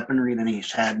more weaponry than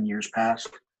he's had in years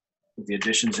past with the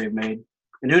additions they've made.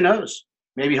 And who knows?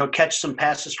 Maybe he'll catch some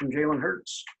passes from Jalen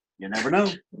Hurts. You never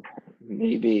know.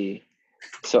 Maybe.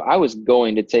 So I was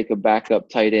going to take a backup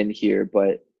tight end here,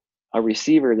 but a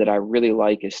receiver that I really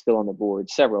like is still on the board.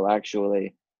 Several,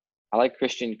 actually. I like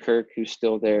Christian Kirk, who's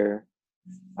still there.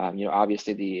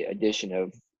 Obviously the addition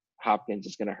of Hopkins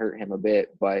is going to hurt him a bit,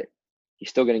 but he's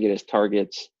still going to get his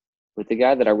targets. But the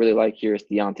guy that I really like here is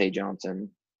Deontay Johnson.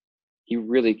 He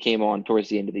really came on towards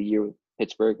the end of the year with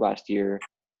Pittsburgh last year.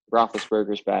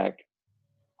 Roethlisberger's back.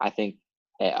 I think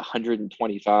at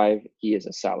 125, he is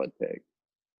a solid pick.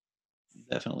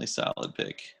 Definitely solid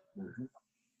pick. Mm-hmm.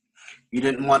 You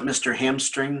didn't want Mr.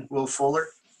 Hamstring Will Fuller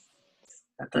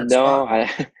at that No,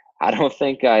 spot? I don't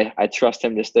think I trust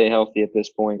him to stay healthy at this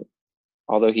point,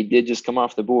 although he did just come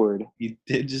off the board. He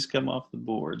did just come off the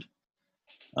board.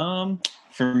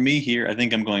 For me here, I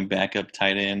think I'm going backup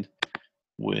tight end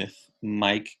with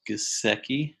Mike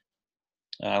Gesicki.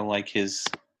 I like his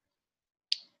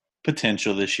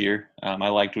potential this year. I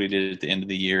liked what he did at the end of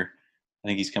the year. I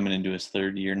think he's coming into his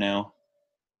third year now.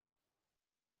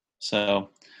 So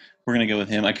we're going to go with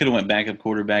him. I could have went backup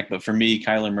quarterback, but for me,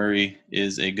 Kyler Murray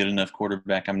is a good enough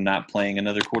quarterback. I'm not playing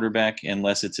another quarterback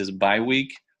unless it's his bye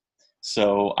week.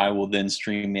 So I will then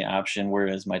stream the option,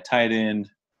 whereas my tight end,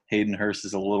 Hayden Hurst,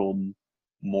 is a little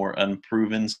more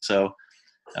unproven. So,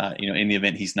 in the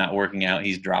event he's not working out,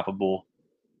 he's droppable,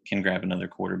 can grab another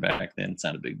quarterback, then it's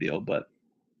not a big deal. But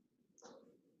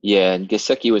yeah, and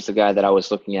Gesicki was the guy that I was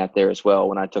looking at there as well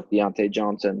when I took Deontay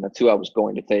Johnson. That's who I was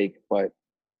going to take, but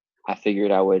I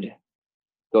figured I would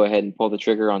go ahead and pull the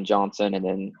trigger on Johnson and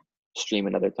then stream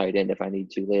another tight end if I need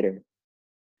to later.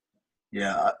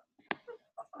 Yeah,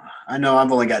 I know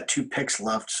I've only got 2 picks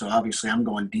left, so obviously I'm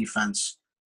going defense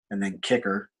and then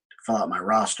kicker to fill out my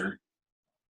roster.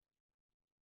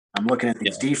 I'm looking at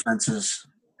these defenses,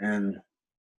 and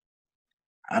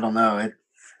I don't know.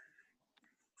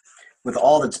 With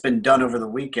all that's been done over the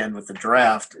weekend with the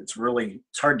draft, it's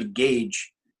hard to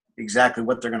gauge exactly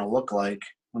what they're going to look like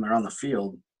when they're on the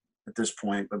field at this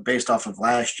point. But based off of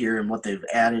last year and what they've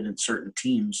added in certain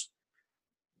teams,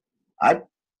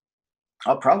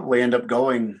 I'll probably end up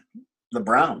going the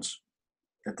Browns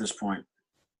at this point.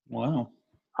 wow.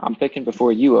 I'm picking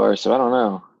before you are, so I don't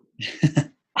know.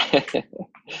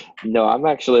 No, I'm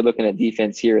actually looking at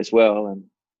defense here as well, and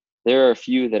there are a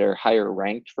few that are higher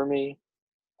ranked for me,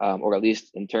 or at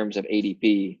least in terms of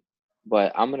ADP,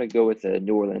 but I'm going to go with the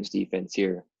New Orleans defense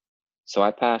here. So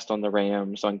I passed on the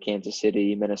Rams, on Kansas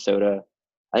City, Minnesota.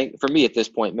 I think for me at this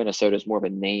point, Minnesota is more of a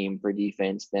name for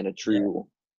defense than a true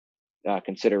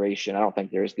consideration. I don't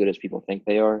think they're as good as people think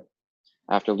they are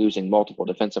after losing multiple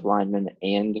defensive linemen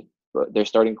and their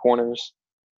starting corners.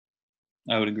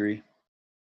 I would agree.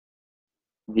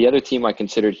 The other team I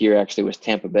considered here actually was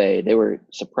Tampa Bay. They were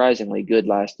surprisingly good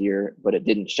last year, but it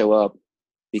didn't show up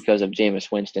because of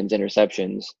Jameis Winston's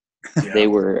interceptions. Yeah. They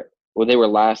were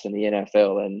last in the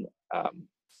NFL in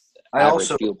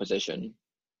average field position.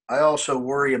 I also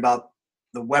worry about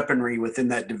the weaponry within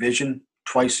that division.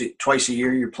 Twice a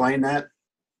year you're playing that.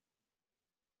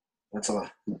 That's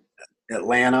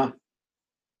Atlanta,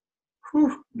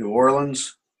 New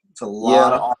Orleans. It's a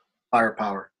lot of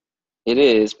firepower. It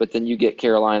is, but then you get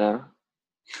Carolina,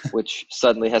 which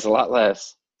suddenly has a lot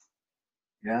less.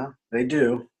 Yeah, they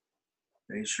do.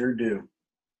 They sure do.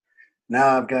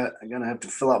 Now I'm gonna have to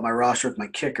fill out my roster with my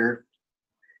kicker,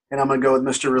 and I'm gonna go with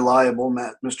Mr. Reliable,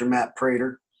 Mr. Matt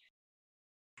Prater.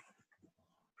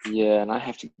 Yeah, and I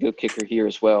have to go kicker here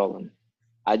as well, and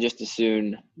I just as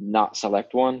soon not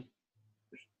select one.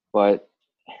 But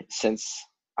since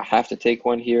I have to take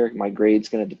one here, my grade's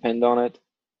going to depend on it.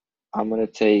 I'm going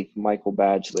to take Michael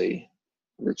Badgley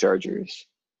for the Chargers.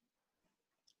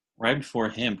 Right before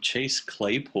him, Chase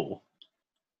Claypool.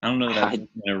 I don't know that in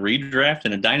a redraft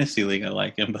in a dynasty league I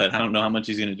like him, but I don't know how much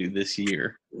he's going to do this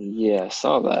year. Yeah, I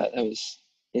saw that. That was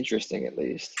interesting at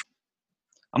least.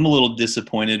 I'm a little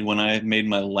disappointed when I made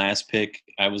my last pick.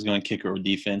 I was going kicker or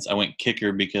defense. I went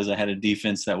kicker because I had a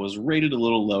defense that was rated a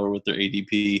little lower with their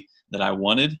ADP that I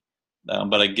wanted.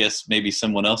 But I guess maybe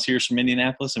someone else here is from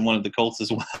Indianapolis and wanted the Colts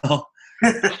as well.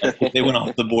 They went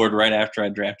off the board right after I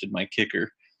drafted my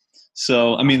kicker.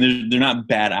 So, I mean, they're not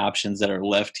bad options that are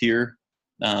left here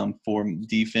for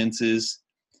defenses.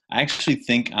 I actually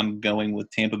think I'm going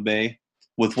with Tampa Bay.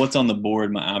 With what's on the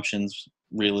board, my options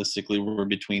realistically were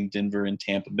between Denver and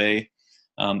Tampa Bay.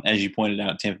 As you pointed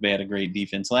out, Tampa Bay had a great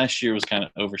defense last year, was kind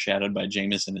of overshadowed by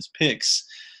Jameis and his picks.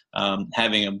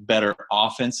 Having a better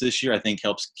offense this year, I think,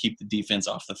 helps keep the defense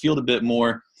off the field a bit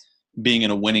more. Being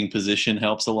in a winning position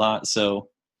helps a lot. So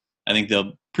I think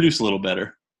they'll produce a little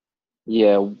better.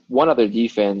 Yeah, one other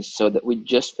defense, so that we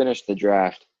just finished the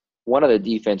draft. One other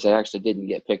defense that actually didn't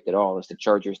get picked at all is the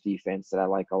Chargers defense that I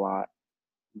like a lot.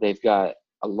 They've got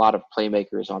a lot of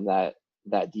playmakers on that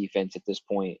defense at this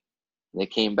point. They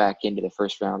came back into the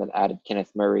first round and added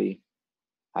Kenneth Murray.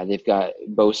 They've got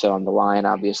Bosa on the line,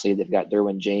 obviously. They've got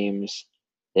Derwin James.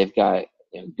 They've got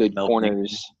good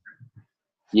corners.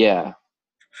 Yeah.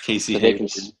 Casey so they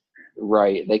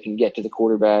can get to the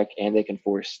quarterback and they can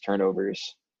force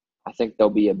turnovers. I think they'll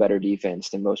be a better defense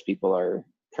than most people are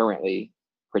currently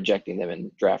projecting them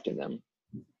and drafting them.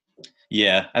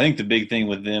 Yeah, I think the big thing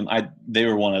with them, they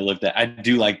were one I looked at. I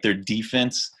do like their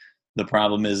defense. The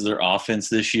problem is their offense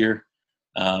this year.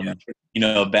 A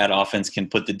bad offense can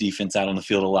put the defense out on the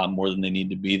field a lot more than they need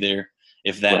to be there.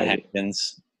 If that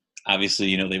happens,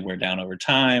 obviously, they wear down over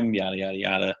time, yada, yada,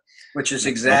 yada. Which is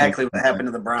exactly what happened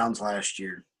to the Browns last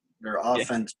year. Their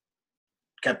offense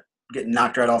kept getting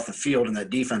knocked right off the field, and that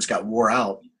defense got wore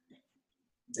out.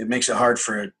 It makes it hard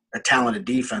for a talented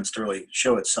defense to really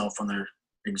show itself when they're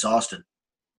exhausted.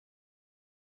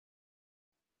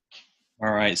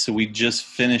 All right, so we just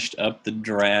finished up the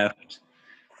draft.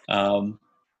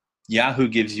 Yahoo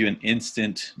gives you an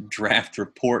instant draft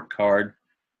report card.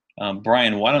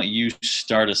 Brian, why don't you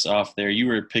start us off there? You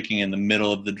were picking in the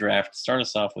middle of the draft. Start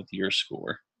us off with your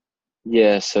score.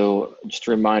 Yeah, so just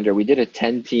a reminder, we did a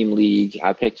 10-team league.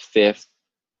 I picked 5th.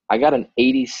 I got an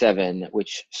 87,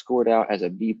 which scored out as a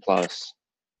B+.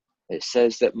 It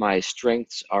says that my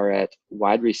strengths are at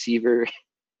wide receiver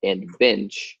and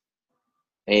bench,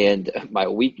 and my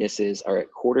weaknesses are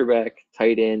at quarterback,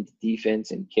 tight end,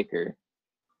 defense, and kicker.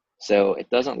 So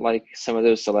it doesn't like some of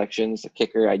those selections. The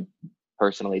kicker, I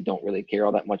personally don't really care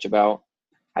all that much about.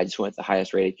 I just went the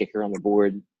highest rated kicker on the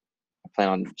board. I plan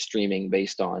on streaming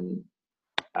based on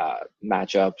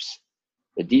matchups.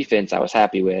 The defense I was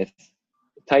happy with.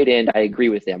 The tight end, I agree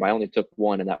with them. I only took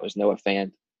one, and that was Noah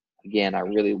Fant. Again, I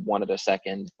really wanted a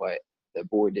second, but the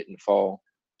board didn't fall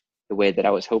the way that I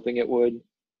was hoping it would.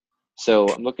 So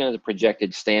I'm looking at the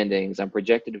projected standings. I'm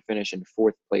projected to finish in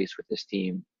 4th place with this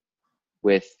team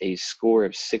with a score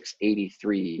of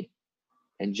 683.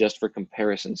 And just for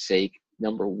comparison's sake,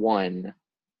 number 1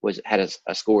 had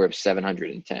a score of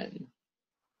 710.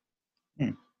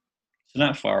 So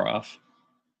not far off.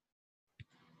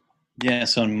 Yeah,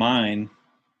 so in mine,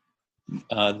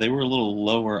 they were a little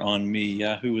lower on me.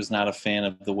 Yahoo was not a fan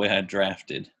of the way I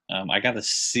drafted. I got a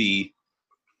C.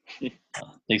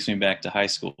 Takes me back to high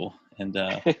school. And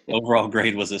overall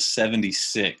grade was a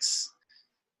 76.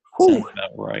 Sounds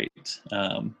about right.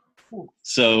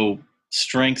 So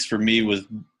strengths for me was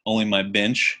only my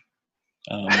bench.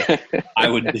 I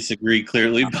would disagree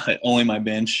clearly, but only my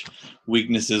bench.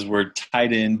 Weaknesses were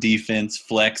tight end, defense,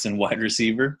 flex, and wide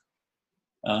receiver.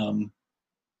 I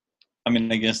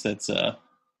guess that's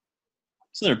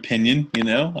their opinion,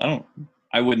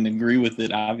 I wouldn't agree with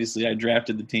it. Obviously, I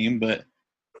drafted the team, but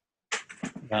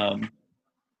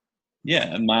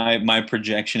my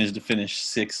projection is to finish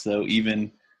 6th, though,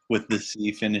 even with the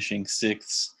C finishing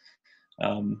 6th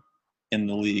in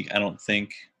the league. I don't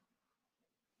think,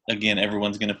 again,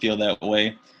 everyone's going to feel that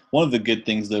way. One of the good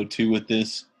things, though, too, with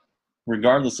this,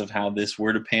 regardless of how this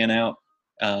were to pan out,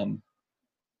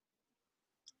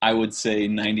 I would say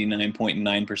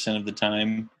 99.9% of the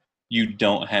time you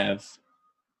don't have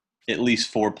at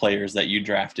least 4 players that you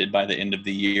drafted by the end of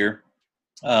the year.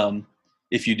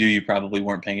 If you do, you probably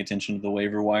weren't paying attention to the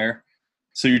waiver wire.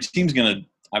 So your team's going to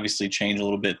obviously change a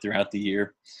little bit throughout the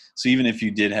year. So even if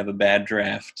you did have a bad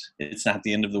draft, it's not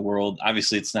the end of the world.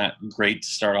 Obviously, it's not great to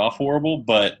start off horrible,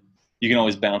 but you can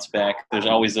always bounce back. There's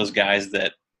always those guys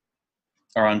that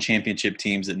are on championship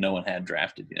teams that no one had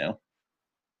drafted,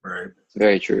 Right.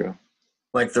 Very true.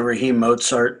 Like the Raheem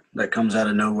Mostert that comes out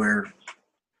of nowhere.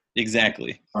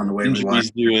 Exactly. On the waiver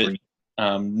Injuries do it.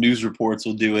 News reports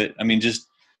will do it. Just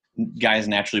guys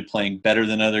naturally playing better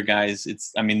than other guys.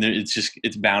 It's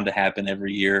bound to happen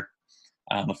every year.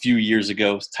 A few years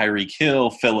ago, Tyreek Hill,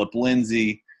 Phillip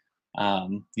Lindsay,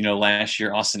 last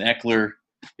year, Austin Eckler.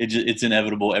 It's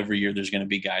inevitable every year there's going to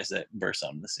be guys that burst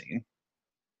on the scene.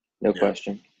 No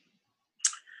question.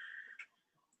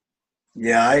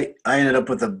 Yeah, I ended up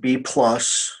with a B+.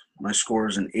 My score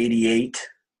is an 88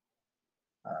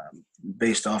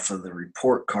 based off of the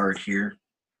report card here.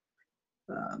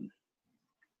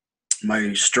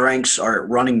 My strengths are at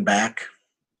running back,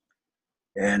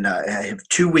 and I have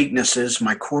 2 weaknesses,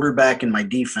 my quarterback and my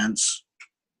defense,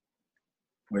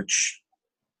 which,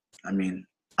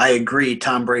 I agree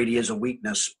Tom Brady is a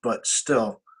weakness, but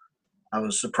still I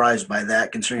was surprised by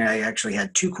that considering I actually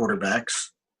had 2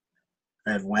 quarterbacks.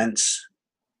 I had Wentz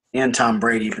and Tom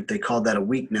Brady, but they called that a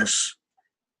weakness.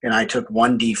 and I took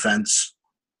one defense.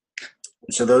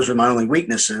 And so those are my only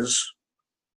weaknesses.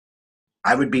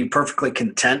 I would be perfectly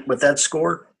content with that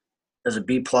score as a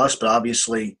B+, but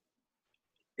obviously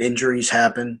injuries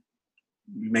happen.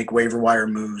 You make waiver wire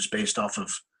moves based off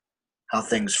of how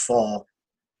things fall.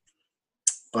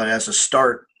 But as a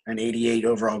start, an 88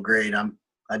 overall grade,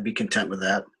 I'd be content with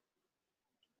that.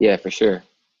 Yeah, for sure.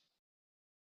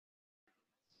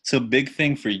 So big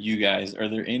thing for you guys, are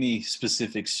there any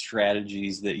specific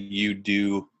strategies that you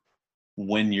do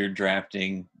when you're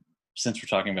drafting, since we're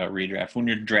talking about redraft, when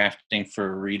you're drafting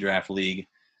for a redraft league?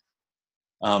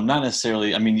 Not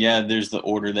necessarily, I mean, yeah, there's the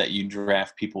order that you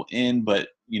draft people in, but,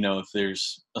 if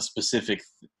there's a specific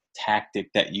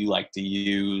tactic that you like to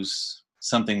use,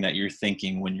 something that you're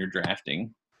thinking when you're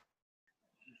drafting.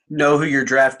 Know who you're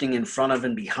drafting in front of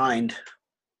and behind.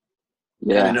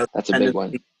 Yeah, that's a big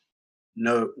one.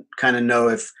 Know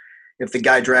if the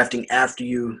guy drafting after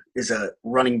you is a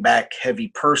running back heavy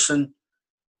person,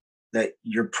 that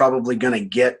you're probably going to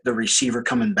get the receiver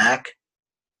coming back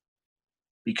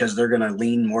because they're going to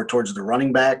lean more towards the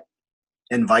running back,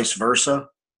 and vice versa.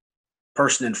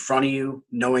 Person in front of you,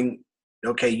 knowing,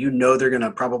 okay, they're going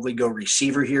to probably go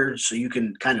receiver here, so you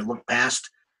can kind of look past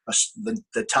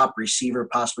the top receiver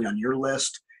possibly on your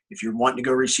list. If you're wanting to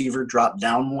go receiver, drop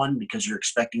down one because you're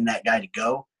expecting that guy to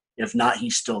go. If not,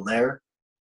 he's still there.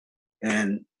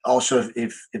 And also,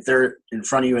 if they're in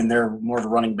front of you and they're more of a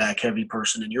running back heavy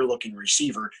person and you're looking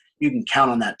receiver, you can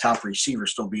count on that top receiver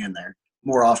still being there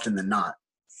more often than not.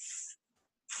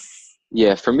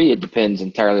 Yeah, for me, it depends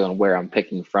entirely on where I'm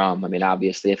picking from. I mean,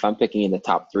 obviously, if I'm picking in the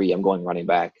top 3, I'm going running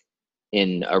back.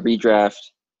 In a redraft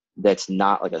that's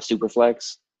not like a super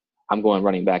flex, I'm going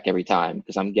running back every time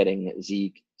because I'm getting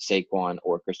Zeke, Saquon,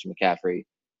 or Christian McCaffrey.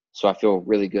 So I feel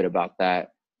really good about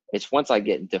that. It's once I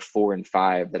get into 4 and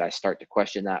 5 that I start to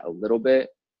question that a little bit.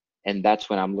 And that's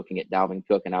when I'm looking at Dalvin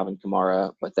Cook and Alvin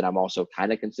Kamara, but then I'm also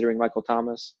kind of considering Michael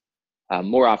Thomas.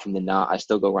 More often than not, I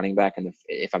still go running back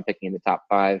if I'm picking in the top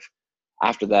 5.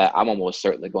 After that, I'm almost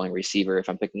certainly going receiver if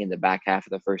I'm picking in the back half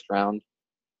of the first round,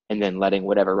 and then letting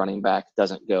whatever running back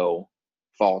doesn't go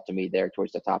fall to me there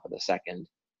towards the top of the second.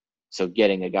 So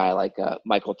getting a guy like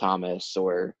Michael Thomas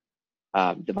or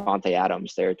Devontae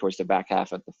Adams there towards the back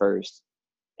half of the first,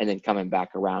 and then coming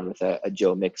back around with a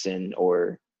Joe Mixon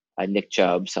or a Nick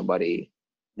Chubb, somebody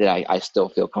that I still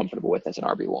feel comfortable with as an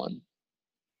RB1.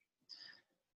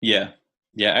 Yeah,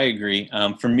 I agree.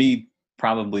 For me,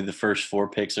 probably the first 4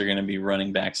 picks are going to be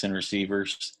running backs and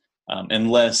receivers,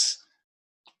 unless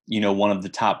one of the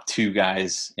top 2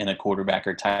 guys in a quarterback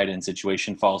or tight end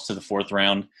situation falls to the 4th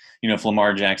round. If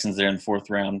Lamar Jackson's there in the 4th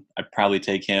round, I'd probably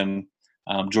take him.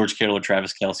 George Kittle or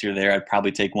Travis Kelce are there, I'd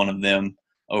probably take one of them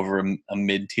over a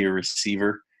mid-tier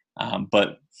receiver.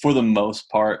 But for the most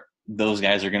part, those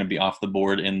guys are going to be off the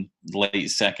board in late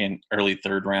 2nd, early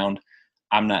 3rd round.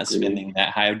 I'm not spending that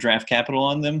high of draft capital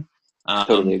on them.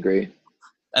 Totally agree.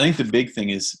 I think the big thing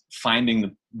is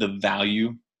finding the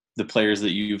value, the players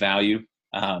that you value.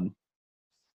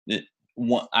 The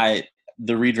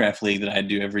redraft league that I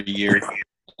do every year,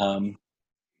 I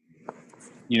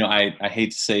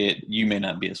hate to say it, you may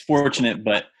not be as fortunate,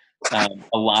 but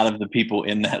a lot of the people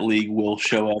in that league will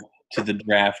show up to the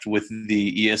draft with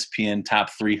the ESPN top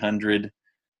 300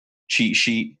 cheat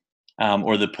sheet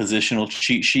or the positional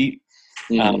cheat sheet.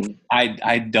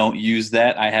 I don't use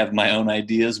that. I have my own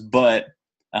ideas, but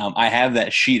I have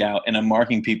that sheet out and I'm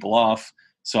marking people off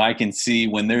so I can see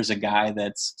when there's a guy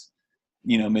that's,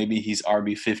 maybe he's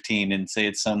RB15 and say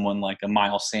it's someone like a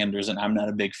Miles Sanders and I'm not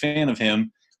a big fan of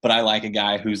him, but I like a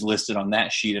guy who's listed on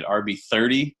that sheet at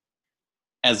RB30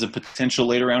 as a potential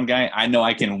later round guy. I know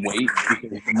I can wait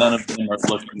because none of them are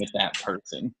looking at that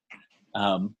person.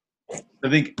 I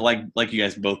think like you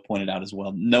guys both pointed out as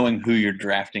well, knowing who you're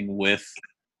drafting with,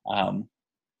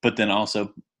 but then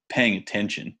also paying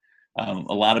attention.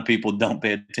 A lot of people don't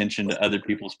pay attention to other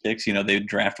people's picks. They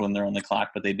draft when they're on the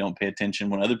clock, but they don't pay attention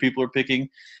when other people are picking.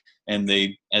 And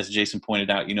they, as Jason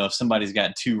pointed out, if somebody's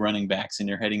got 2 running backs and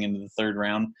you're heading into the 3rd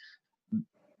round,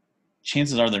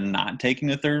 chances are they're not taking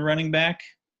the 3rd running back.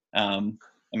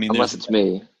 Unless it's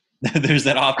me. There's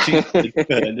that off chance they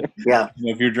could. Yeah.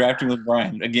 If you're drafting with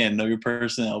Brian, again, know your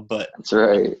personnel, but that's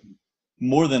right.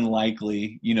 More than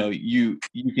likely, you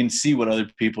can see what other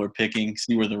people are picking,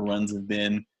 see where the runs have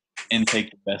been, and take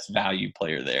the best value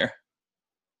player there.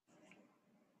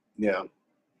 Yeah.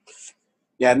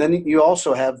 Yeah, and then you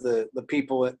also have the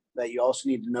people that you also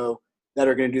need to know that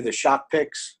are going to do the shock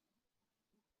picks.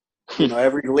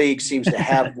 Every league seems to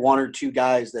have 1 or 2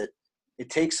 guys that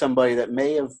it takes somebody that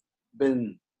may have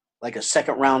been like a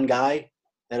 2nd round guy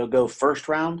that'll go 1st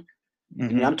round, I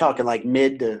mean, I'm talking like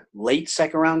mid to late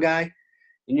second round guy.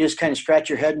 And you just kind of scratch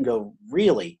your head and go,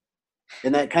 really?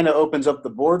 And that kind of opens up the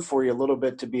board for you a little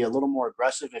bit to be a little more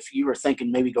aggressive. If you were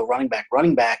thinking maybe go running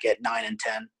back at 9 and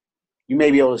 10, you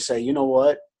may be able to say, you know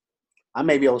what? I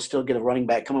may be able to still get a running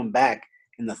back coming back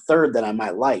in the third that I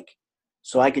might like.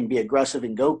 So I can be aggressive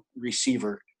and go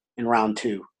receiver in round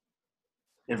 2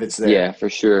 if it's there. Yeah, for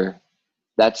sure.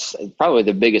 That's probably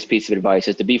the biggest piece of advice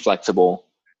is to be flexible.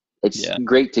 It's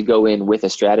great to go in with a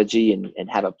strategy and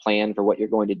have a plan for what you're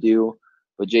going to do.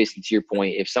 But Jason, to your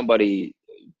point, if somebody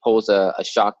pulls a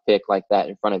shock pick like that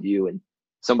in front of you and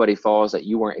somebody falls that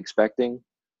you weren't expecting,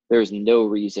 there's no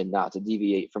reason not to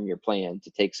deviate from your plan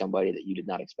to take somebody that you did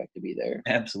not expect to be there.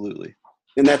 Absolutely.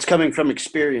 And that's coming from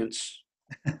experience.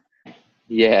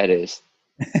 Yeah, it is.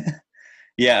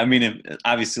 Yeah, I mean,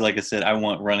 obviously, like I said, I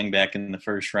want running back in the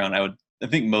first round. I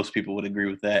think most people would agree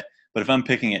with that. But if I'm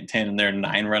picking at 10 and there are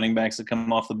 9 running backs that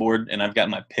come off the board and I've got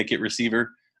my pick at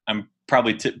receiver, I'm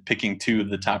probably picking 2 of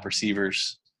the top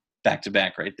receivers back to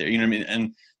back right there. You know what I mean?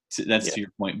 And that's to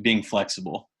your point, being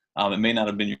flexible. It may not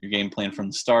have been your game plan from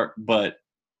the start, but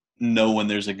know when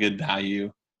there's a good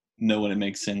value, know when it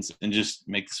makes sense, and just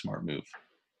make the smart move.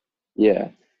 Yeah.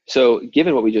 So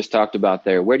given what we just talked about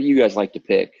there, where do you guys like to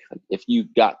pick? If you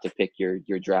got to pick your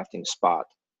drafting spot,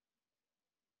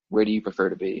 where do you prefer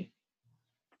to be?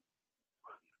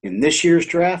 In this year's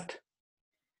draft?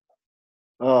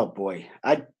 Oh boy.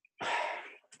 I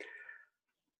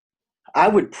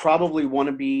would probably want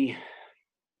to be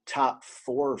top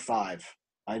 4 or 5.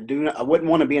 I wouldn't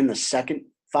want to be in the second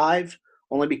 5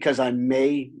 only because I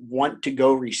may want to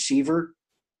go receiver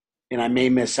and I may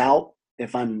miss out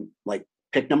if I'm like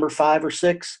pick number 5 or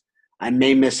 6. I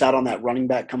may miss out on that running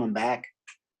back coming back.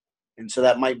 And so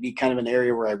that might be kind of an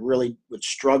area where I really would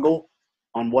struggle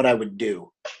on what I would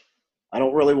do. I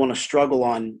don't really want to struggle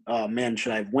on,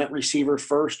 should I have went receiver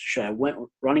first? Should I went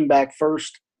running back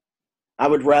first? I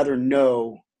would rather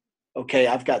know, okay,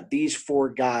 I've got these 4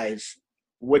 guys.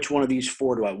 Which one of these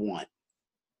 4 do I want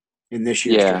in this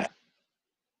year's draft?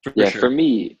 For sure.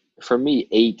 For me,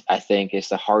 8, I think, is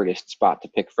the hardest spot to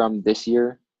pick from this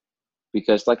year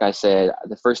because, like I said,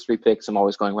 the first 3 picks, I'm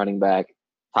always going running back.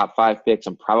 Top 5 picks,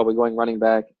 I'm probably going running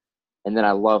back. And then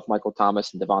I love Michael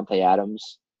Thomas and Devontae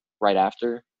Adams right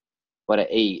after. But at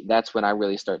 8, that's when I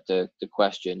really start to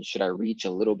question, should I reach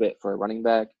a little bit for a running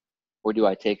back or do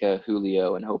I take a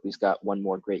Julio and hope he's got one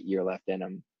more great year left in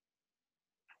him?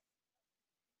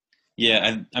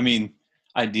 Yeah, I mean,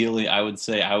 ideally, I would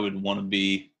say I would want to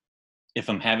be, if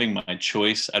I'm having my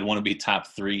choice, I'd want to be top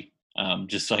 3,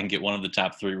 just so I can get one of the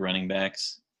top 3 running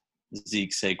backs,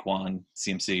 Zeke, Saquon,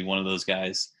 CMC, one of those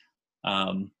guys.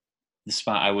 The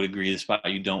spot, I would agree, the spot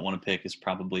you don't want to pick is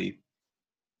probably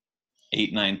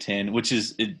 8, 9, 10, which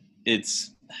is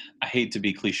it's I hate to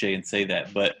be cliche and say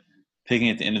that, but picking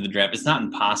at the end of the draft, it's not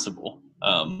impossible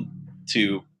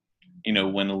to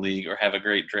win a league or have a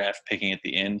great draft picking at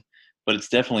the end, but it's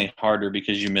definitely harder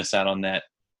because you miss out on that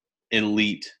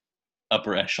elite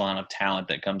upper echelon of talent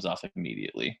that comes off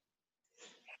immediately.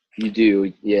 You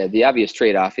do. Yeah, the obvious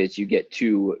trade-off is you get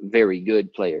 2 very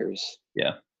good players.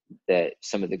 Yeah. That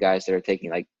some of the guys that are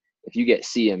taking, like if you get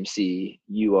CMC,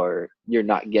 you're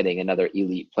not getting another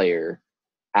elite player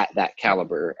at that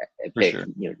caliber at pick,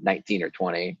 19 or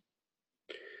 20.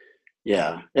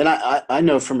 Yeah. And I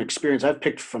know from experience, I've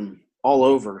picked from all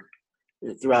over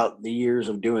throughout the years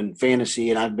of doing fantasy,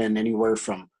 and I've been anywhere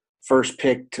from first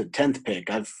pick to 10th pick.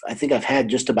 I think I've had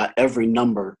just about every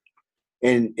number,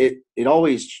 and it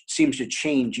always seems to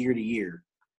change year to year.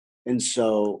 And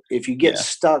so if you get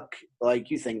stuck, like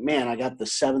you think, man, I got the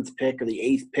 7th pick or the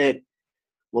 8th pick,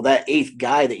 well, that 8th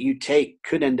guy that you take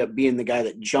could end up being the guy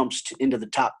that jumps into the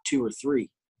top 2 or 3.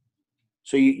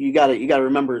 So you got to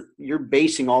remember, you're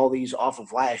basing all these off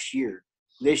of last year.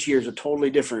 This year's a totally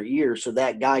different year, so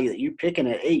that guy that you're picking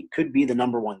at 8 could be the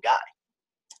number 1 guy.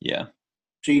 Yeah.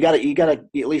 So you got to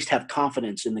at least have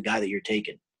confidence in the guy that you're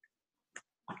taking.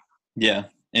 Yeah,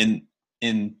 and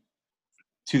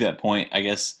to that point, I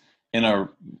guess in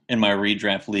my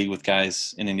redraft league with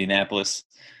guys in Indianapolis,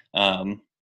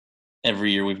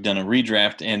 every year we've done a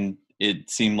redraft, and it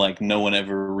seemed like no one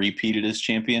ever repeated as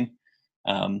champion.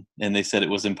 And they said it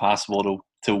was impossible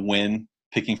to win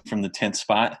picking from the 10th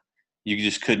spot. You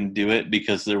just couldn't do it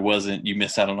because you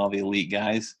miss out on all the elite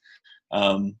guys.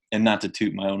 And not to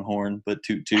toot my own horn, but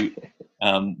toot.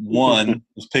 One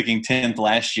was picking 10th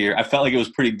last year. I felt like it was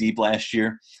pretty deep last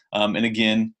year. And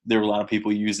again, there were a lot of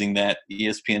people using that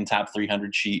ESPN top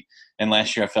 300 sheet. And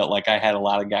last year I felt like I had a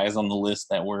lot of guys on the list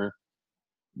that were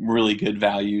really good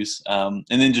values. And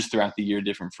then just throughout the year,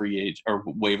 different free agent or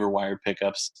waiver wire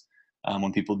pickups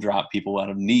when people drop people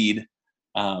out of need.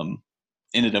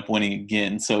 ended up winning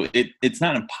again. So it's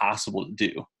not impossible to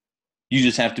do. You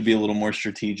just have to be a little more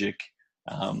strategic,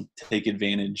 take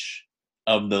advantage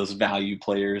of those value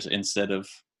players instead of,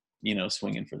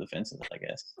 swinging for the fences, I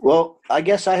guess. Well, I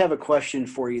guess I have a question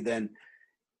for you then.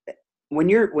 When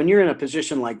you're in a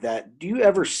position like that, do you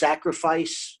ever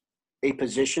sacrifice a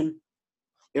position?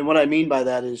 And what I mean by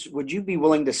that is, would you be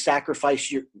willing to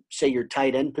sacrifice your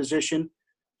tight end position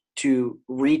to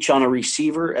reach on a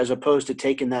receiver as opposed to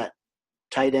taking that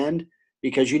tight end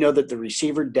because you know that the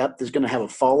receiver depth is going to have a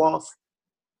fall off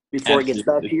before Absolutely. It gets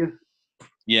back to you?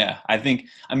 Yeah,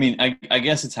 I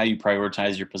guess it's how you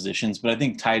prioritize your positions, but I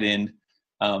think tight end,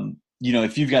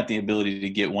 if you've got the ability to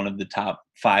get one of the top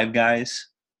 5 guys,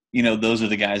 those are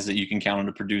the guys that you can count on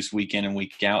to produce week in and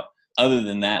week out. Other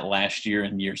than that, last year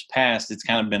and years past, it's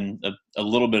kind of been a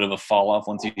little bit of a fall off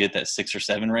once you get that 6 or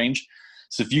 7 range.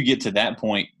 So if you get to that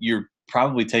point, you're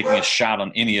probably taking a shot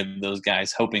on any of those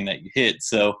guys, hoping that you hit.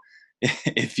 So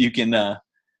if you can,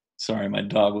 sorry, my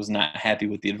dog was not happy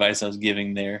with the advice I was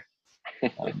giving there.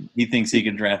 He thinks he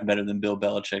could draft better than Bill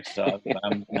Belichick's dog, but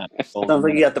I'm not. Sounds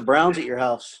like you got the Browns at your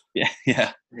house. Yeah.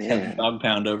 Have a dog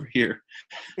pound over here.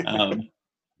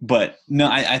 But no,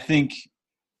 I think,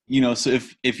 so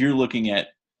if you're looking at,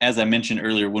 as I mentioned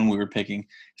earlier when we were picking,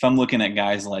 if I'm looking at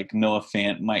guys like Noah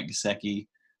Fant, Mike Gesicki,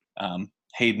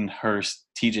 Hayden Hurst,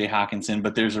 TJ Hawkinson,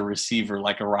 but there's a receiver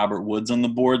like a Robert Woods on the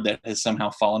board that has somehow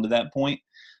fallen to that point,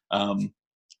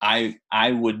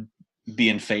 I would be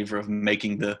in favor of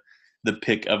making the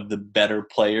pick of the better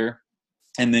player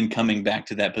and then coming back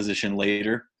to that position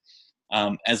later.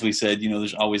 As we said,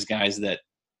 there's always guys that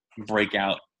break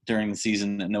out during the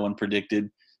season that no one predicted.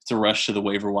 It's a rush to the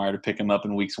waiver wire to pick them up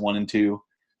in weeks 1 and 2.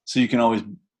 So you can always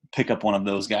pick up one of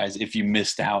those guys if you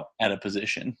missed out at a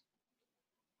position.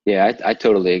 Yeah, I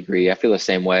totally agree. I feel the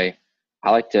same way.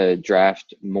 I like to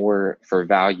draft more for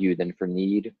value than for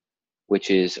need,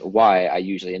 which is why I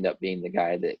usually end up being the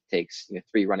guy that takes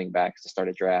 3 running backs to start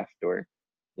a draft, or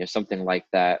something like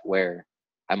that, where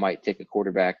I might take a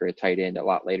quarterback or a tight end a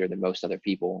lot later than most other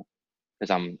people, because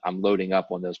I'm loading up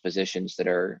on those positions that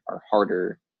are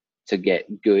harder to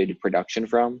get good production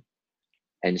from.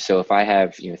 And so if I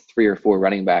have 3 or 4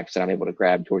 running backs that I'm able to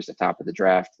grab towards the top of the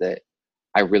draft that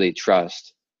I really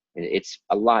trust, it's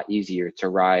a lot easier to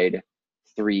ride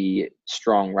 3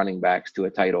 strong running backs to a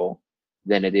title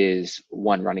than it is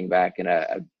 1 running back and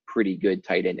a pretty good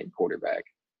tight end and quarterback.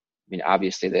 I mean,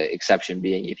 obviously the exception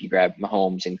being if you grab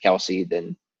Mahomes and Kelsey,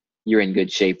 then you're in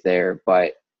good shape there.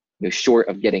 But short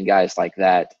of getting guys like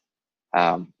that,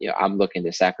 I'm looking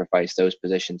to sacrifice those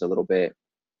positions a little bit.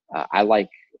 I like,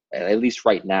 at least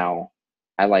right now,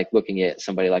 I like looking at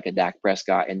somebody like a Dak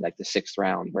Prescott in like the 6th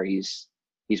round, where he's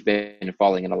been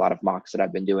falling in a lot of mocks that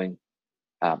I've been doing.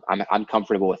 I'm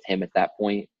comfortable with him at that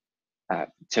point.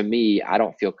 To me, I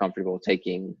don't feel comfortable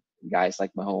taking guys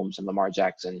like Mahomes and Lamar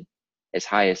Jackson as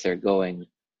high as they're going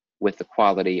with the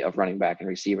quality of running back and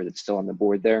receiver that's still on the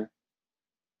board there.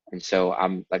 And so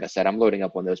like I said, I'm loading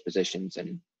up on those positions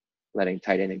and letting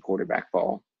tight end and quarterback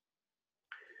fall.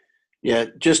 Yeah,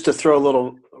 just to throw a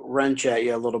little wrench at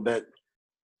you a little bit,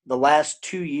 the last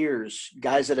 2 years,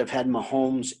 guys that have had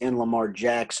Mahomes and Lamar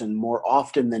Jackson more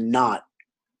often than not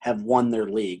have won their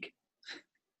league.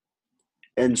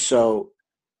 And so,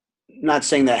 not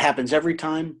saying that happens every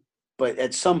time, but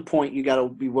at some point you got to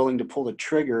be willing to pull the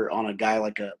trigger on a guy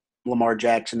like a Lamar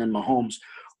Jackson and Mahomes.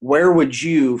 Where would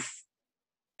you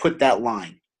put that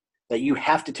line that you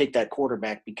have to take that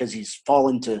quarterback because he's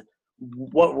fallen to?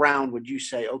 What round would you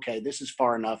say, okay, this is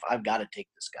far enough, I've got to take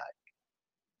this guy?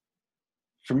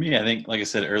 For me, I think, like I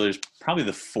said earlier, it's probably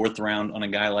the 4th round on a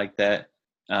guy like that.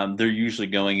 They're usually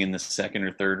going in the 2nd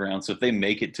or 3rd round. So if they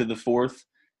make it to the 4th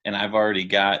and I've already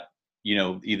got,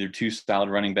 either 2 solid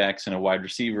running backs and a wide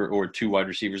receiver or 2 wide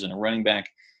receivers and a running back,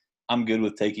 I'm good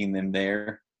with taking them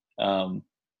there.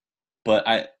 But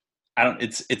I don't,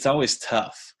 it's always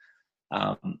tough.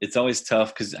 It's always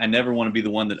tough because I never want to be the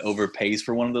one that overpays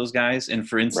for one of those guys. And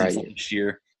for instance, Right. Last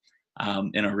year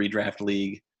in a redraft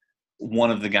league, one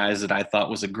of the guys that I thought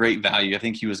was a great value, I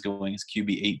think he was going as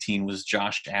QB 18, was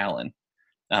Josh Allen.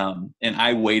 And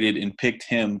I waited and picked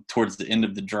him towards the end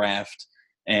of the draft,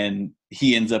 and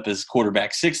he ends up as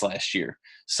quarterback 6 last year.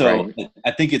 So Right.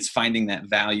 I think it's finding that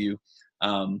value.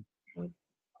 Everyone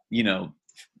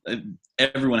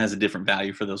has a different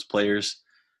value for those players.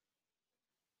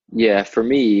 Yeah, for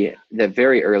me, the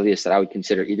very earliest that I would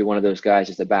consider either one of those guys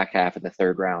is the back half of the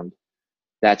 3rd round.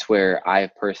 That's where I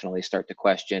personally start to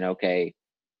question, okay,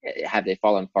 have they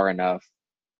fallen far enough?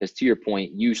 Because to your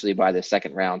point, usually by the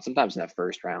 2nd round, sometimes in that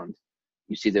 1st round,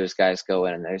 you see those guys go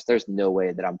in, and there's no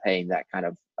way that I'm paying that kind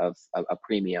of a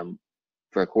premium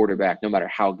for a quarterback, no matter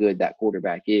how good that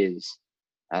quarterback is.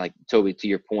 Like Toby, to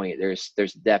your point,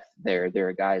 there's depth there. There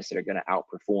are guys that are going to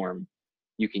outperform.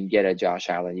 You can get a Josh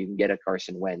Allen, you can get a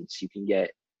Carson Wentz, you can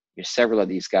get several of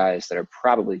these guys that are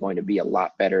probably going to be a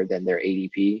lot better than their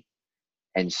ADP.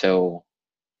 And so,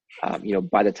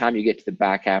 by the time you get to the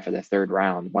back half of the third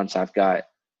round, once I've got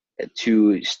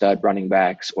 2 stud running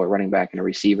backs or running back and a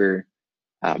receiver,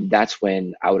 that's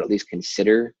when I would at least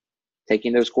consider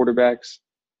taking those quarterbacks.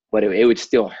 But it would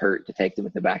still hurt to take them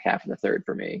at the back half of the third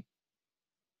for me.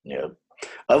 Yeah.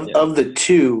 Of the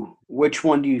 2, which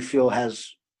one do you feel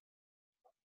has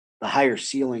the higher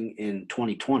ceiling in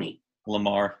 2020?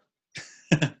 Lamar.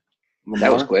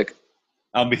 That was quick.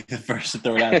 I'll be the first to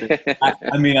throw it out there.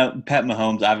 I mean, Pat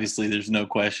Mahomes, obviously, there's no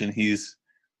question. He's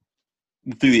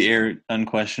through the air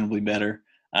unquestionably better.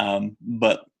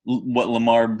 But what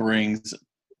Lamar brings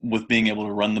with being able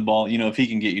to run the ball, if he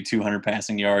can get you 200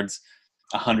 passing yards,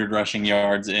 100 rushing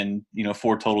yards, and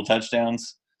 4 total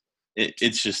touchdowns,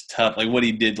 it's just tough. Like what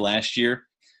he did last year,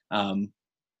 I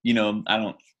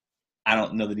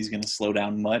don't know that he's going to slow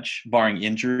down much, barring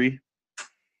injury.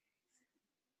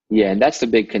 Yeah, and that's the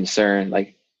big concern.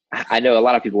 Like, I know a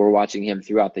lot of people were watching him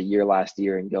throughout the year last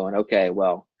year and going, okay,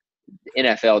 well,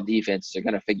 NFL defenses are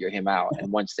going to figure him out.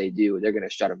 And once they do, they're going to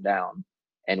shut him down.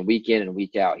 And week in and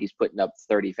week out, he's putting up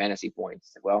 30 fantasy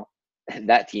points. Well,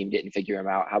 that team didn't figure him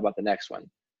out. How about the next one?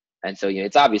 And so,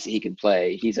 it's obviously he can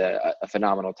play. He's a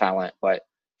phenomenal talent. But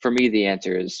for me, the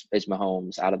answer is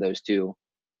Mahomes out of those 2.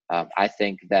 I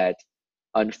think that,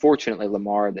 unfortunately,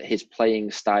 Lamar, that his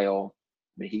playing style,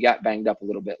 he got banged up a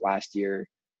little bit last year.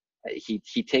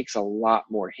 He takes a lot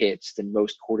more hits than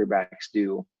most quarterbacks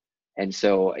do. And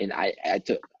so,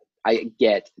 I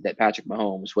get that Patrick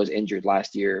Mahomes was injured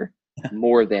last year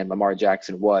more than Lamar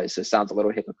Jackson was. So it sounds a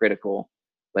little hypocritical,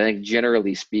 but I think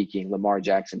generally speaking, Lamar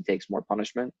Jackson takes more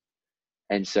punishment.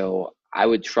 And so I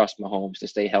would trust Mahomes to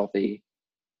stay healthy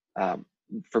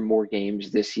for more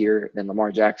games this year than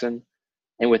Lamar Jackson.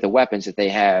 And with the weapons that they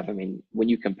have, I mean, when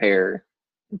you compare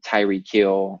Tyreek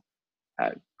Hill,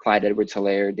 Clyde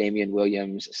Edwards-Helaire, Damian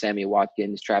Williams, Sammy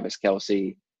Watkins, Travis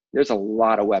Kelce, there's a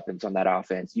lot of weapons on that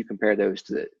offense. You compare those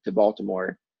to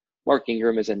Baltimore. Mark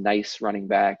Ingram is a nice running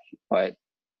back, but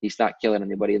he's not killing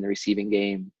anybody in the receiving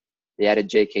game. They added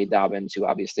J.K. Dobbins, who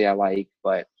obviously I like,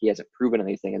 but he hasn't proven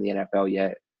anything in the NFL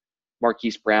yet.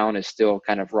 Marquise Brown is still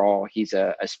kind of raw. He's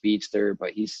a speedster,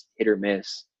 but he's hit or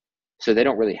miss. So they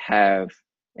don't really have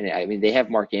 – and I mean, they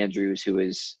have Mark Andrews, who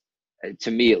is,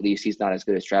 to me at least, he's not as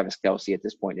good as Travis Kelce at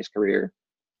this point in his career.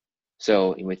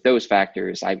 So with those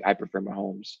factors, I prefer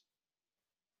Mahomes.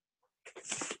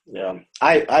 Yeah,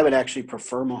 I would actually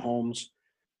prefer Mahomes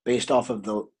based off of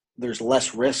there's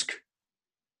less risk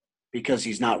because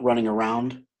he's not running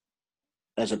around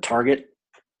as a target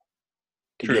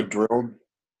to get drilled.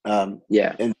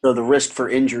 Yeah. And so the risk for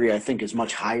injury, I think, is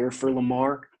much higher for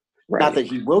Lamar. Right. Not that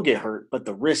he will get hurt, but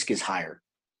the risk is higher.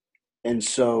 And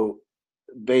so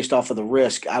based off of the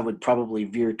risk, I would probably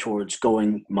veer towards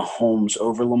going Mahomes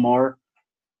over Lamar.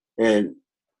 And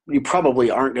you probably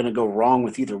aren't going to go wrong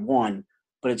with either one,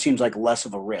 but it seems like less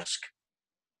of a risk.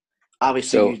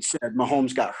 Obviously, you said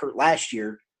Mahomes got hurt last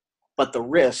year, but the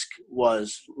risk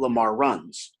was Lamar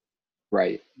runs.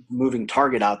 Right. Moving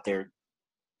target out there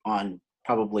on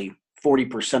probably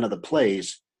 40% of the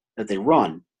plays that they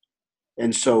run.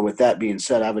 And so with that being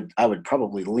said, I would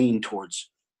probably lean towards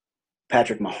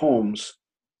Patrick Mahomes.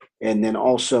 And then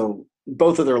also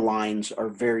both of their lines are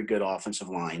very good offensive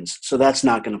lines. So that's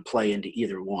not going to play into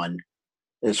either one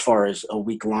as far as a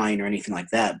weak line or anything like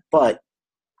that. But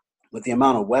with the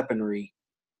amount of weaponry,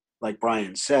 like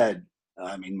Brian said,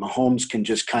 I mean, Mahomes can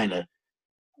just kind of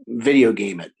video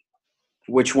game it,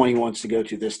 which one he wants to go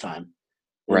to this time.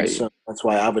 Right. And so that's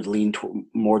why I would lean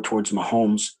more towards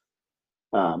Mahomes.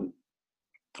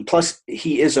 Plus,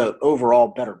 he is an overall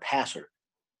better passer.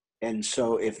 And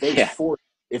so if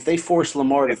they force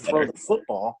Lamar to throw the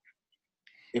football,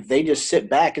 if they just sit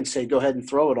back and say, go ahead and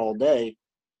throw it all day,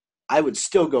 I would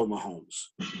still go Mahomes.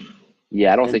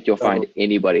 Yeah, I don't think you'll find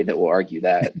anybody that will argue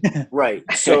that. Right.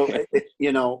 So,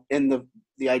 and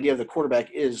the idea of the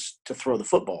quarterback is to throw the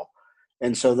football.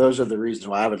 And so those are the reasons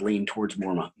why I would lean towards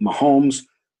more Mahomes.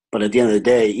 But at the end of the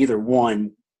day, either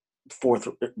one,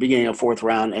 beginning of fourth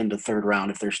round, end of third round,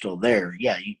 if they're still there,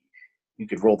 yeah, you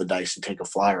could roll the dice and take a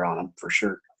flyer on them for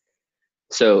sure.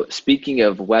 So speaking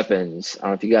of weapons, I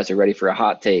don't know if you guys are ready for a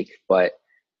hot take, but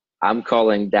I'm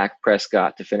calling Dak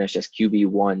Prescott to finish as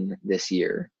QB1 this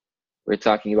year. We're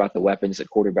talking about the weapons that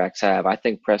quarterbacks have. I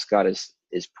think Prescott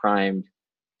is primed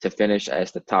to finish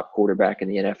as the top quarterback in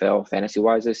the NFL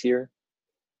fantasy-wise this year.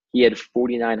 He had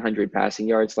 4,900 passing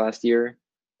yards last year,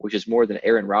 which is more than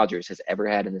Aaron Rodgers has ever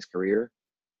had in his career.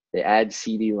 They add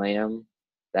CeeDee Lamb.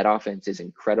 That offense is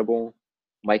incredible.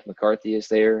 Mike McCarthy is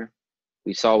there.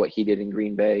 We saw what he did in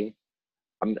Green Bay.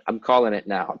 I'm calling it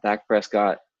now. Dak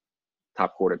Prescott,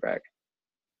 top quarterback.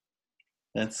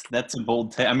 That's a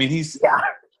bold take. I mean, it's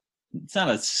not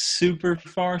a super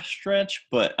far stretch,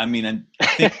 but I mean, I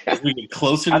think as we get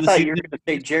closer to I the thought season, you were going to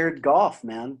say Jared Goff,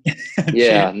 man.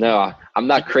 Yeah, no, I'm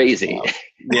not crazy.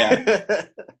 Yeah.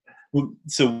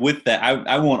 So with that,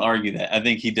 I won't argue that. I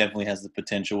think he definitely has the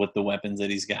potential with the weapons that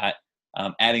he's got.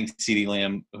 Adding CeeDee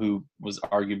Lamb, who was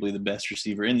arguably the best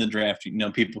receiver in the draft,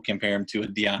 people compare him to a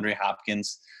DeAndre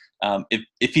Hopkins.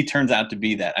 If he turns out to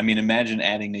be that, I mean, imagine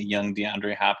adding a young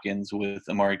DeAndre Hopkins with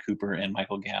Amari Cooper and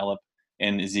Michael Gallup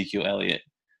and Ezekiel Elliott.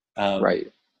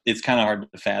 Right. It's kind of hard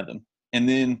to fathom. And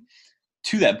then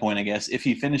to that point, I guess, if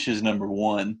he finishes number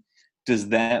one,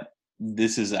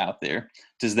 this is out there,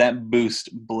 does that boost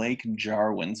Blake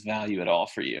Jarwin's value at all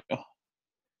for you?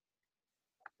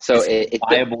 So it's a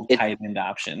viable tight end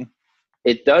option.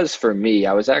 It does for me.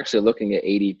 I was actually looking at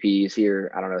ADPs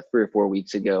here, I don't know, 3 or 4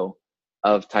 weeks ago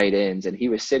of tight ends, and he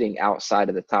was sitting outside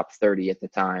of the top 30 at the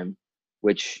time,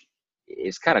 which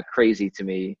is kind of crazy to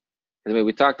me. I mean,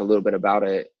 we talked a little bit about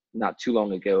it not too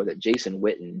long ago that Jason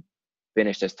Witten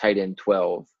finished as tight end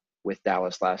 12 with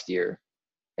Dallas last year.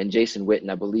 And Jason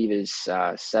Witten, I believe, is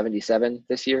 77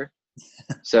 this year.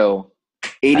 So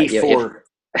 84.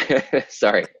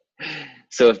 Sorry.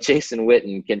 So if Jason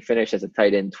Witten can finish as a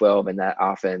tight end 12 in that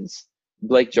offense,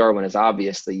 Blake Jarwin is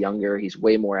obviously younger. He's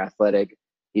way more athletic.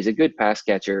 He's a good pass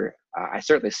catcher. I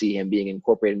certainly see him being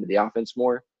incorporated into the offense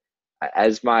more.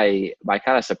 As my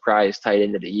kind of surprise tight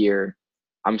end of the year,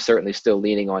 I'm certainly still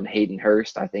leaning on Hayden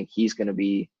Hurst. I think he's going to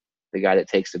be the guy that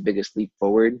takes the biggest leap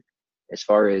forward as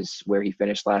far as where he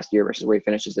finished last year versus where he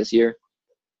finishes this year.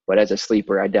 But as a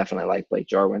sleeper, I definitely like Blake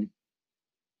Jarwin.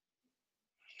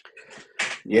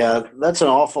 Yeah, that's an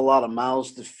awful lot of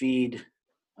mouths to feed.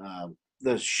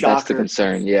 The shocker. That's the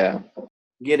concern, yeah.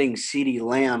 Getting CeeDee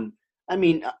Lamb. I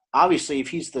mean, obviously, if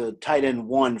he's the tight end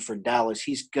 1 for Dallas,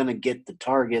 he's going to get the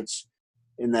targets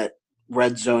in that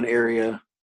red zone area.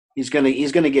 He's going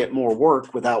to get more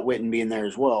work without Witten being there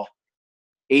as well.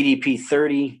 ADP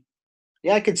 30.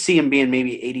 Yeah, I could see him being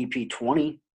maybe ADP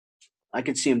 20. I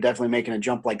could see him definitely making a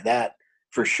jump like that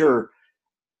for sure.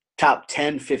 Top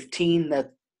 10, 15,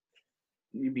 that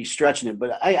you'd be stretching it,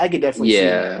 but I could definitely see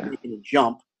him making a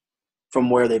jump from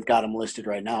where they've got him listed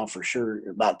right now for sure,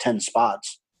 about 10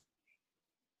 spots.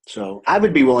 So I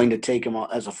would be willing to take him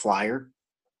as a flyer.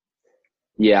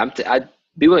 Yeah, I'd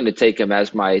be willing to take him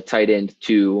as my tight end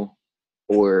 2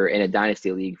 or in a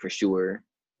dynasty league for sure.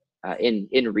 In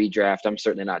redraft, I'm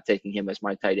certainly not taking him as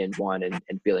my tight end 1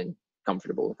 and feeling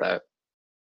comfortable with that.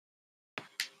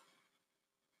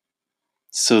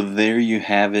 So there you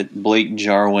have it. Blake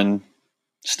Jarwin,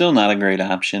 still not a great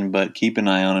option, but keep an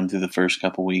eye on him through the first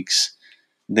couple weeks.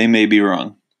 They may be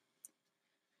wrong.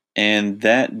 And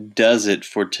that does it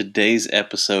for today's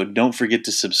episode. Don't forget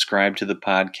to subscribe to the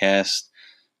podcast.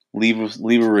 Leave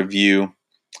a review.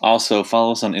 Also,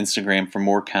 follow us on Instagram for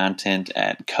more content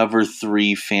at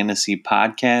Cover3 Fantasy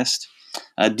Podcast.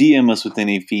 DM us with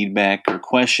any feedback or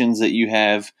questions that you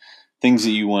have, things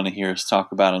that you want to hear us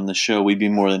talk about on the show. We'd be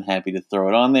more than happy to throw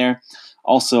it on there.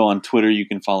 Also on Twitter, you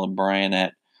can follow Brian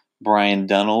at Brian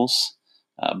Dunnels.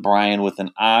 Brian with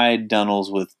an I,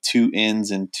 Dunnels with 2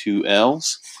 N's and 2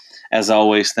 L's. As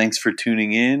always, thanks for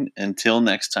tuning in. Until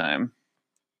next time.